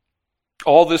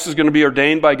 All this is going to be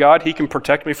ordained by God. He can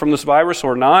protect me from this virus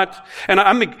or not. And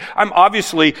I'm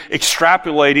obviously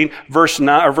extrapolating verse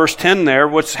 9 or verse 10 there,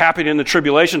 what's happening in the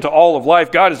tribulation to all of life.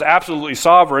 God is absolutely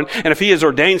sovereign. And if He has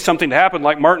ordained something to happen,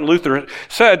 like Martin Luther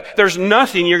said, there's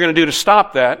nothing you're going to do to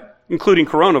stop that, including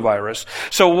coronavirus.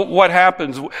 So what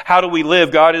happens? How do we live?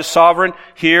 God is sovereign.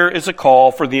 Here is a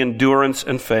call for the endurance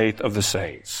and faith of the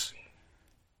saints.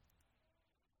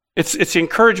 It's the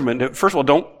encouragement. First of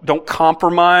all, don't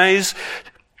compromise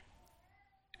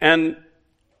and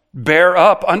bear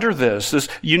up under this.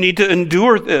 You need to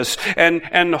endure this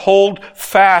and hold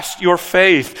fast your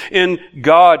faith in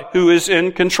God who is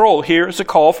in control. Here is a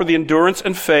call for the endurance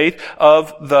and faith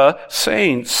of the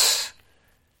saints.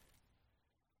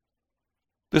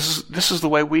 This is the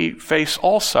way we face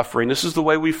all suffering. This is the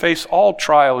way we face all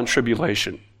trial and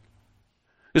tribulation.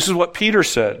 This is what Peter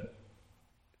said.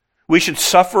 We should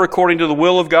suffer according to the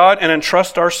will of God and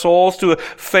entrust our souls to a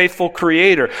faithful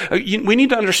Creator. We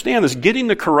need to understand this. Getting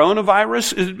the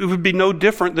coronavirus, it would be no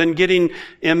different than getting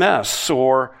MS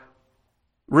or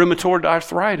rheumatoid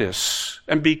arthritis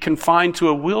and be confined to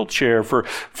a wheelchair for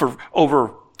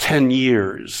over 10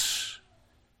 years.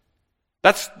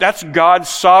 That's God's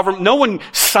sovereign. No one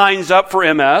signs up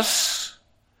for MS.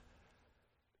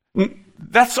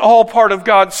 That's all part of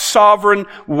God's sovereign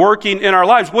working in our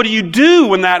lives. What do you do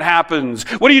when that happens?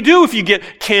 What do you do if you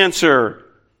get cancer?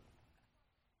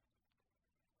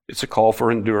 It's a call for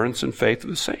endurance and faith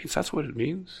of the saints. That's what it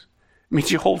means. It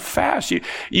means you hold fast.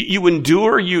 You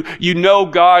endure. You know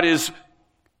God is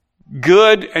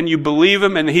good and you believe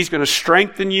Him and He's going to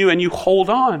strengthen you and you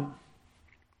hold on.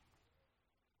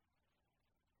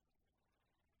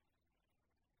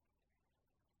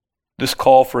 This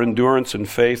call for endurance and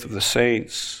faith of the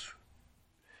saints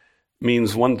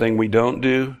means one thing we don't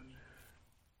do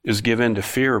is give in to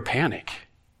fear or panic.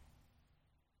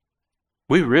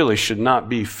 We really should not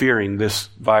be fearing this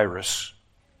virus.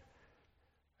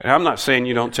 And I'm not saying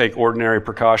you don't take ordinary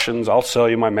precautions. I'll sell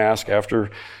you my mask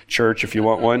after church if you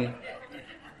want one.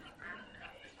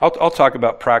 I'll talk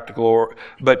about practical,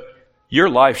 but your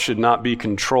life should not be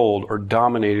controlled or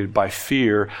dominated by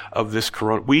fear of this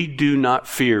corona. We do not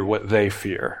fear what they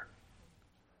fear.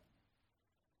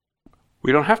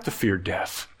 We don't have to fear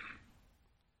death.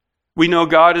 We know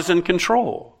God is in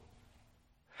control.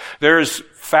 There's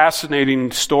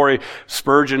fascinating story.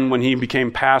 Spurgeon, when he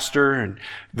became pastor, and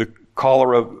the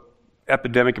cholera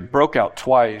epidemic broke out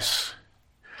twice.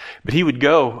 But he would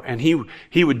go and he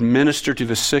would minister to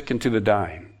the sick and to the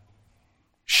dying,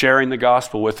 sharing the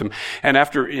gospel with them. And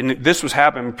this was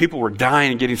happening, people were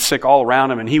dying and getting sick all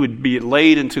around him, and he would be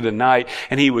late into the night,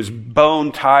 and he was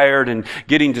bone tired and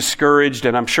getting discouraged.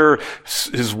 And I'm sure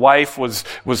his wife was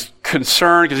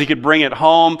concerned because he could bring it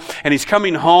home. And he's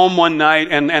coming home one night,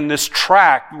 and this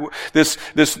tract,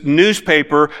 this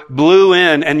newspaper blew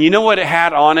in, and you know what it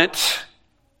had on it?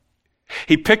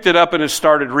 He picked it up and it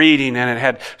started reading, and it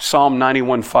had Psalm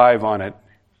 91:5 on it.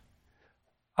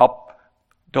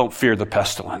 Don't fear the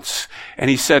pestilence. And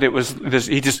he said it was this,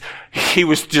 he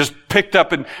was just picked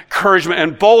up encouragement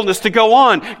and boldness to go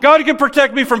on. God can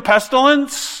protect me from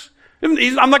pestilence.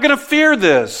 I'm not going to fear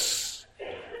this.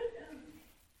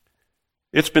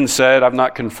 It's been said, I've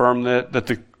not confirmed that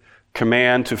the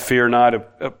command to fear not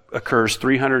occurs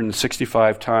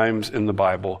 365 times in the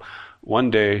Bible.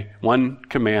 One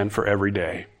command for every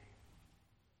day.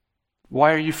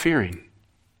 Why are you fearing?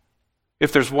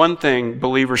 If there's one thing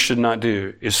believers should not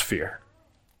do, is fear.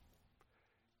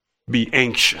 Be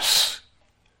anxious.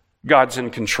 God's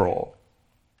in control.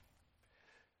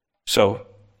 So,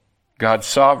 God's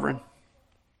sovereign.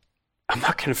 I'm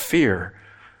not going to fear.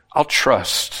 I'll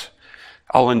trust.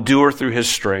 I'll endure through His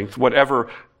strength, whatever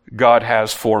God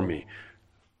has for me.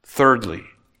 Thirdly,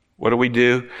 what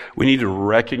do? We need to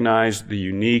recognize the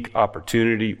unique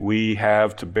opportunity we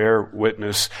have to bear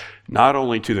witness not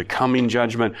only to the coming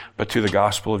judgment, but to the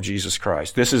gospel of Jesus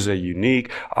Christ. This is a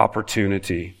unique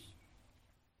opportunity.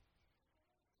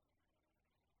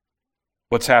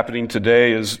 What's happening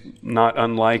today is not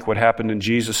unlike what happened in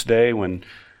Jesus' day when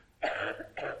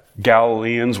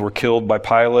Galileans were killed by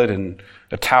Pilate and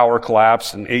a tower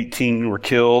collapsed and 18 were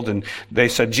killed. And they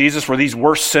said, Jesus, were these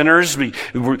worse sinners?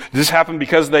 This happened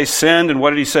because they sinned. And what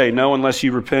did He say? No, unless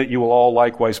you repent, you will all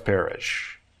likewise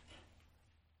perish.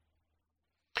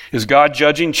 Is God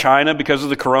judging China because of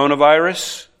the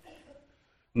coronavirus?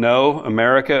 No,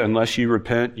 America, unless you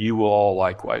repent, you will all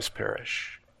likewise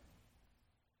perish.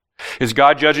 Is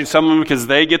God judging someone because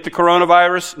they get the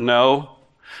coronavirus? No.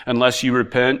 Unless you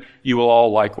repent, you will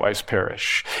all likewise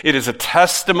perish. It is a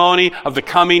testimony of the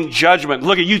coming judgment.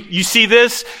 Look at you. You see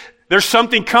this? There's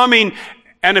something coming,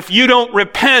 and if you don't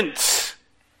repent,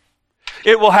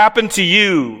 it will happen to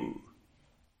you.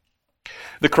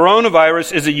 The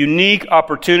coronavirus is a unique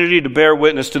opportunity to bear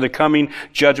witness to the coming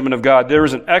judgment of God. There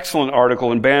is an excellent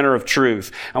article in Banner of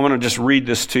Truth. I want to just read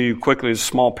this to you quickly, this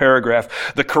small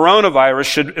paragraph. The coronavirus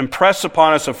should impress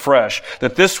upon us afresh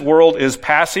that this world is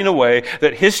passing away,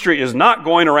 that history is not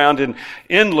going around in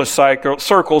endless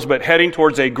circles, but heading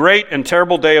towards a great and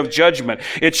terrible day of judgment.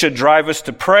 It should drive us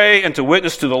to pray and to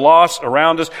witness to the loss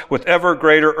around us with ever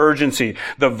greater urgency.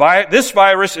 This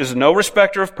virus is no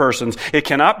respecter of persons. It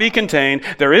cannot be contained.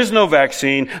 There is no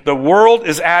vaccine. The world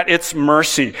is at its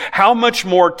mercy. How much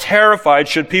more terrified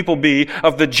should people be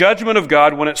of the judgment of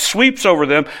God when it sweeps over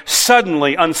them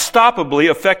suddenly,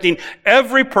 unstoppably, affecting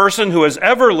every person who has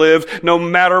ever lived, no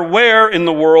matter where in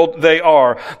the world they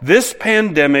are. This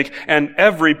pandemic and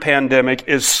every pandemic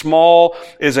is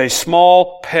a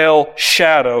small, pale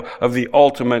shadow of the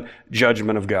ultimate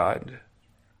judgment of God.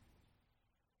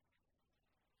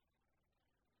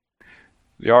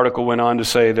 The article went on to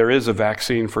say there is a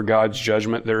vaccine for God's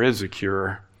judgment. There is a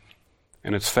cure,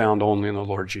 and it's found only in the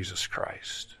Lord Jesus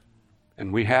Christ.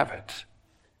 And we have it.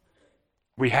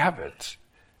 We have it.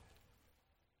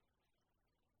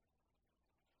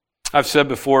 I've said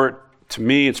before, to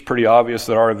me, it's pretty obvious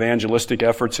that our evangelistic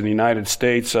efforts in the United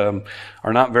States are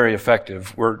not very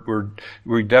effective.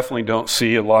 We definitely don't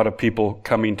see a lot of people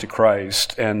coming to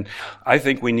Christ. And I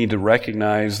think we need to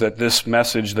recognize that this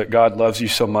message that God loves you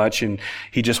so much and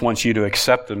He just wants you to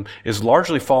accept Him is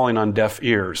largely falling on deaf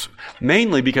ears.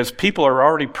 Mainly because people are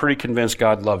already pretty convinced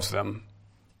God loves them.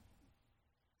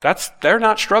 They're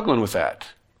not struggling with that.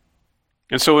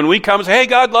 And so when we come and say, hey,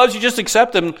 God loves you, just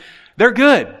accept Him, they're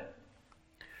good.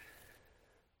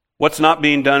 What's not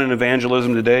being done in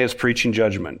evangelism today is preaching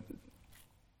judgment.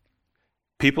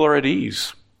 People are at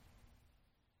ease.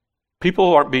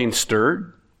 People aren't being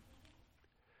stirred.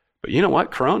 But you know what?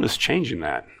 Corona's changing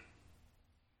that.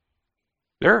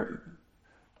 They're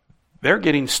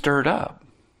getting stirred up.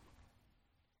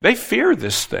 They fear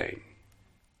this thing.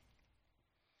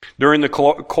 During the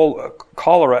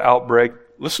cholera outbreak,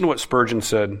 listen to what Spurgeon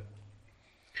said.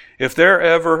 If there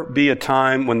ever be a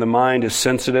time when the mind is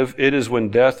sensitive, it is when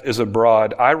death is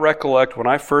abroad. I recollect when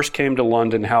I first came to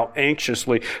London how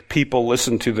anxiously people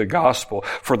listened to the gospel,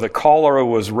 for the cholera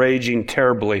was raging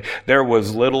terribly. There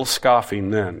was little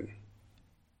scoffing then.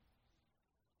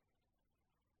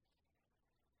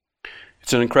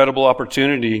 It's an incredible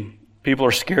opportunity. People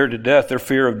are scared to death. Their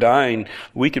fear of dying.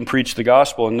 We can preach the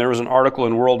gospel. And there was an article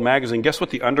in World Magazine. Guess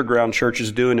what the underground church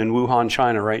is doing in Wuhan,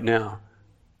 China right now?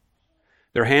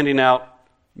 They're handing out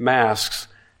masks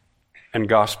and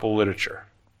gospel literature.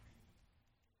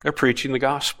 They're preaching the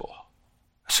gospel.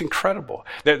 That's incredible.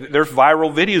 There's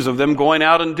viral videos of them going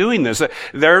out and doing this.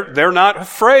 They're not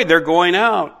afraid. They're going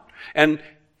out and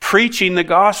preaching the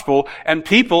gospel, and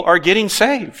people are getting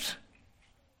saved.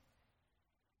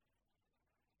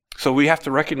 So we have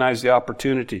to recognize the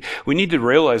opportunity. We need to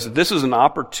realize that this is an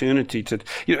opportunity to,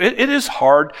 it is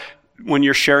hard when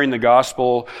you're sharing the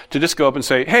gospel to just go up and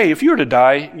say, hey, if you were to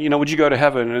die, would you go to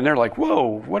heaven? And they're like,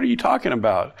 whoa, what are you talking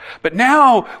about? But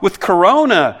now with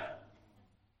Corona,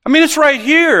 it's right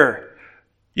here.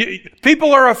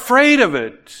 People are afraid of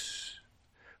it.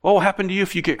 What will happen to you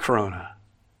if you get Corona?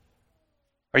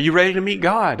 Are you ready to meet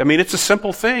God? It's a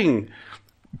simple thing.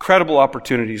 Incredible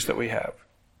opportunities that we have.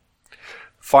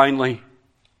 Finally,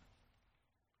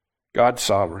 God's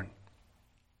sovereign.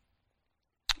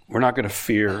 We're not going to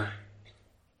fear.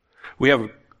 We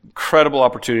have incredible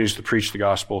opportunities to preach the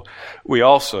gospel. We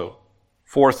also,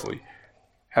 fourthly,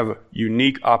 have a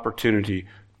unique opportunity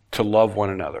to love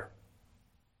one another.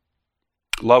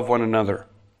 Love one another.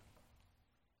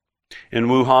 In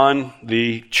Wuhan,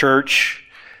 the church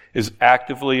is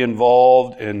actively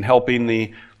involved in helping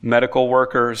the medical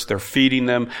workers. They're feeding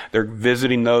them. They're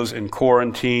visiting those in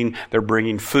quarantine. They're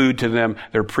bringing food to them.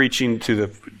 They're preaching to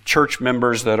the church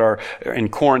members that are in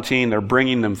quarantine. They're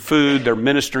bringing them food. They're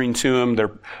ministering to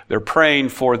them. They're praying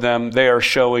for them. They are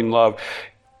showing love.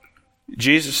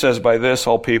 Jesus says, by this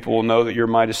all people will know that you're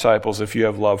my disciples if you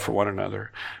have love for one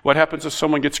another. What happens if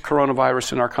someone gets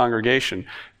coronavirus in our congregation?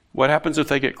 What happens if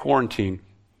they get quarantined?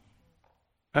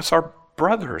 That's our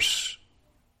brothers.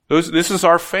 This is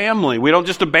our family. We don't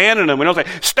just abandon them. We don't say,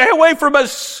 stay away from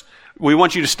us. We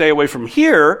want you to stay away from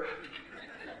here.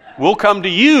 We'll come to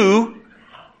you.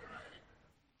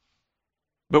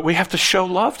 But we have to show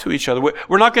love to each other.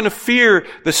 We're not going to fear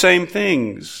the same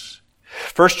things.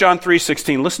 1 John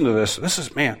 3:16, listen to this. This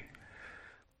is, man.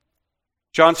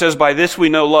 John says, by this we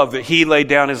know love, that he laid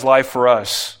down his life for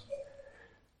us.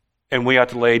 And we ought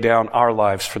to lay down our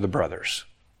lives for the brothers.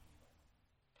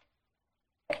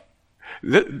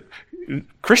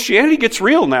 Christianity gets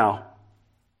real now.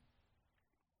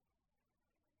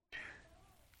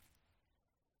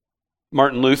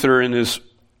 Martin Luther, in his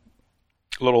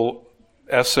little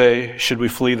essay, Should We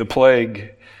Flee the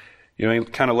Plague? He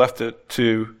kind of left it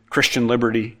to Christian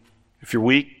liberty. If you're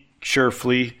weak, sure,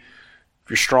 flee. If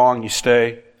you're strong, you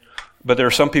stay. But there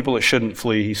are some people that shouldn't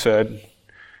flee, he said.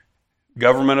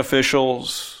 Government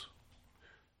officials,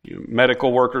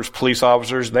 medical workers, police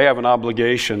officers, they have an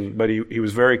obligation, but he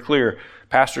was very clear.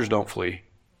 Pastors don't flee.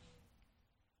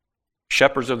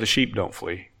 Shepherds of the sheep don't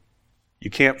flee. You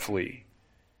can't flee.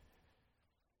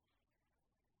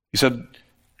 He said,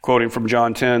 quoting from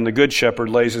John 10, the good shepherd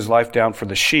lays his life down for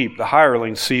the sheep. The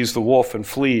hireling sees the wolf and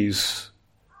flees.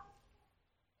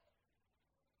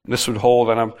 This would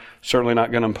hold, and I'm certainly not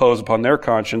going to impose upon their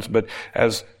conscience, but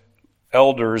as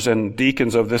elders and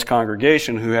deacons of this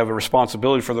congregation who have a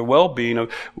responsibility for the well-being of,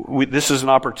 this is an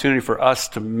opportunity for us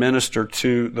to minister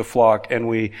to the flock, and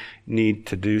we need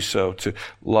to do so, to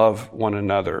love one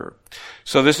another.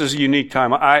 So this is a unique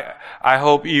time. I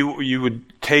hope you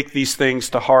would take these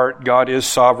things to heart. God is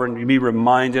sovereign. You be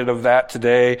reminded of that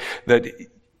today, that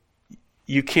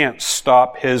you can't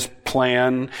stop his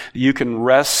plan. You can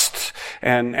rest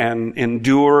and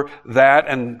endure that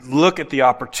and look at the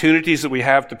opportunities that we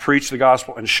have to preach the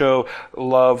gospel and show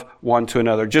love one to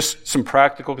another. Just some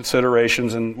practical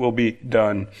considerations and we'll be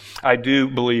done. I do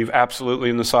believe absolutely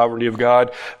in the sovereignty of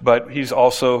God, but he's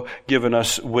also given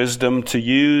us wisdom to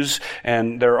use,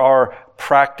 and there are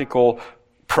practical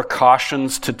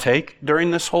precautions to take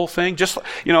during this whole thing. Just,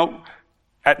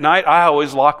 at night I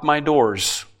always lock my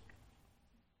doors.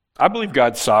 I believe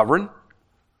God's sovereign,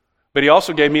 But he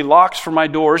also gave me locks for my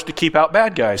doors to keep out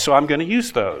bad guys, so I'm going to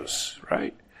use those,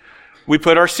 right? We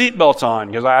put our seatbelts on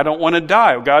because I don't want to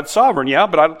die. God's sovereign, yeah,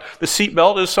 but the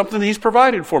seatbelt is something that he's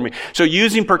provided for me. So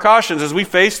using precautions as we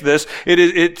face this,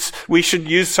 we should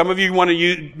use, some of you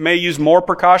may use more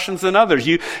precautions than others.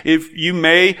 If you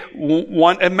may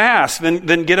want a mask,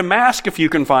 then get a mask if you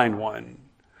can find one.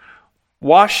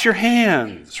 Wash your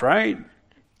hands, right?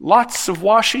 Lots of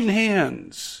washing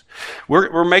hands.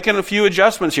 We're making a few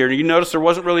adjustments here. You notice there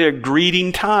wasn't really a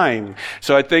greeting time.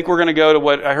 So I think we're going to go to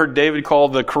what I heard David call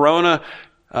the Corona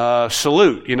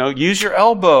salute. Use your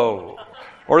elbow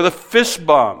or the fist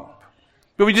bump.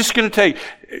 But we're just going to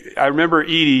I remember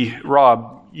Edie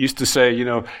Robb used to say,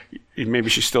 maybe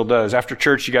she still does, after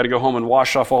church you got to go home and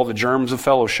wash off all the germs of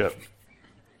fellowship.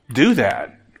 Do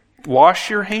that. Wash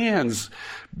your hands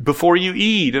before you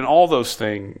eat and all those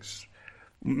things.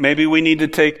 Maybe we need to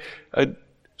take a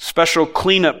special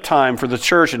cleanup time for the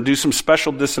church and do some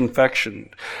special disinfection.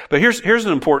 But here's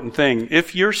an important thing.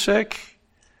 If you're sick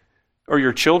or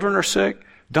your children are sick,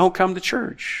 don't come to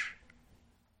church.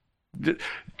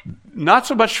 Not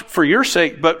so much for your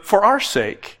sake, but for our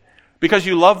sake, because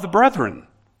you love the brethren.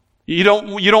 You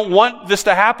don't want this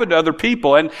to happen to other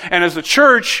people. And as a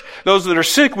church, those that are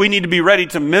sick, we need to be ready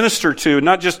to minister to,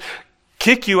 not just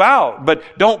kick you out, but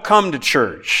don't come to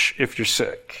church if you're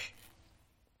sick.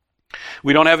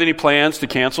 We don't have any plans to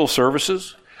cancel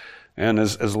services. And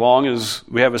as long as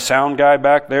we have a sound guy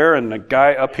back there and a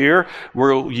guy up here,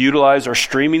 we'll utilize our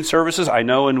streaming services. I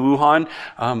know in Wuhan,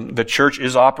 the church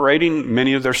is operating.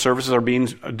 Many of their services are being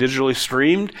digitally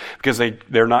streamed because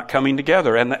they're not coming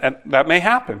together. And that may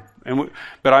happen.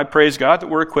 But I praise God that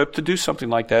we're equipped to do something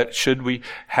like that should we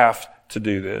have to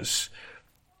do this.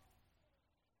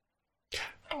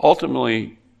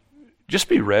 Ultimately, just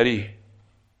be ready.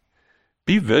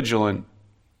 Be vigilant.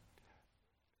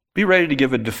 Be ready to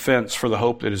give a defense for the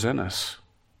hope that is in us.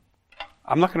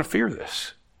 I'm not going to fear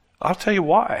this. I'll tell you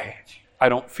why I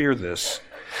don't fear this.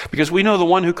 Because we know the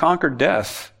one who conquered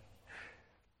death.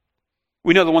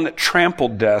 We know the one that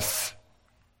trampled death.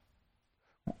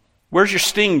 Where's your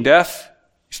sting, death?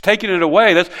 He's taking it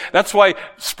away. That's why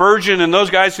Spurgeon and those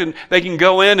guys can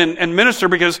go in and minister,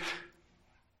 because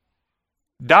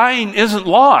dying isn't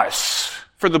loss.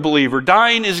 For the believer,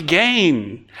 dying is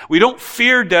gain. We don't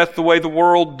fear death the way the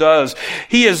world does.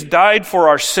 He has died for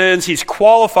our sins. He's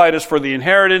qualified us for the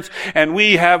inheritance, and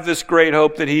we have this great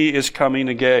hope that he is coming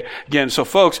again. So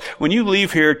folks, when you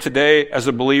leave here today as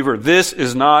a believer, this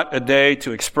is not a day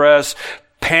to express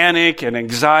panic and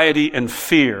anxiety and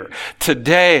fear.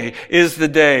 Today is the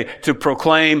day to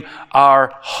proclaim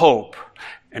our hope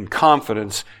and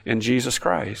confidence in Jesus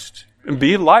Christ. And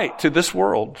be light to this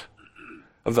world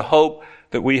of the hope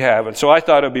that we have. And so I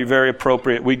thought it would be very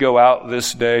appropriate we go out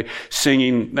this day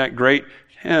singing that great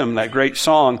hymn, that great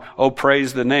song, "Oh,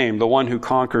 praise the name, the one who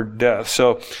conquered death."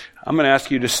 So I'm going to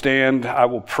ask you to stand. I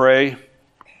will pray.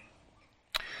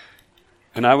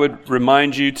 And I would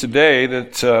remind you today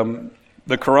that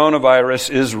the coronavirus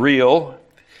is real.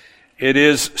 It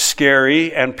is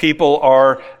scary, and people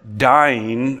are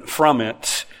dying from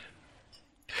it.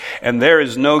 And there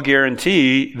is no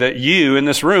guarantee that you in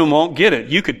this room won't get it.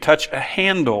 You could touch a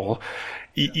handle.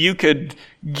 You could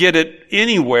get it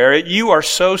anywhere. You are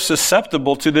so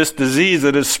susceptible to this disease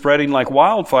that is spreading like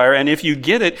wildfire. And if you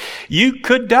get it, you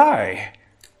could die.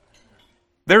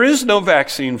 There is no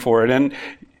vaccine for it. And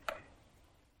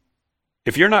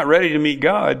if you're not ready to meet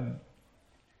God,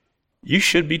 you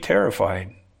should be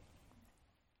terrified.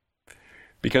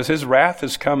 Because his wrath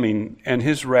is coming, and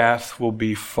his wrath will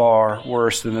be far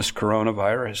worse than this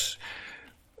coronavirus.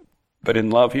 But in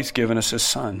love, he's given us his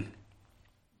Son.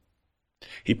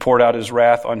 He poured out his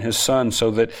wrath on his Son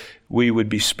so that we would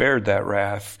be spared that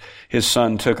wrath. His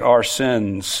Son took our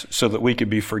sins so that we could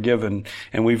be forgiven,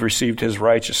 and we've received his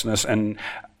righteousness. And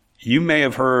you may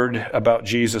have heard about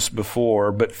Jesus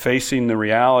before, but facing the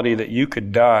reality that you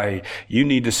could die, you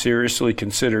need to seriously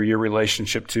consider your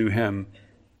relationship to him.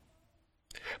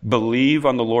 Believe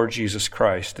on the Lord Jesus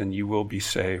Christ, and you will be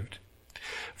saved.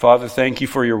 Father, thank you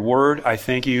for your word. I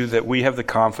thank you that we have the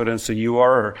confidence that you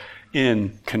are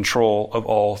in control of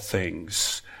all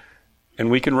things, and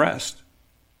we can rest.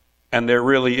 And there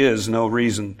really is no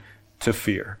reason to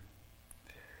fear.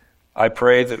 I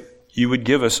pray that you would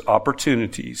give us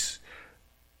opportunities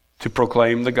to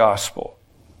proclaim the gospel.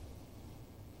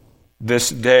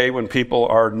 This day when people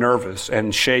are nervous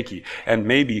and shaky and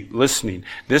maybe listening,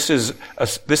 this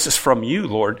is from you,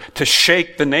 Lord, to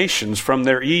shake the nations from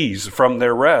their ease, from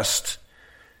their rest.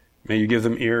 May you give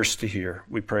them ears to hear.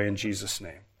 We pray in Jesus'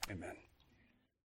 name. Amen.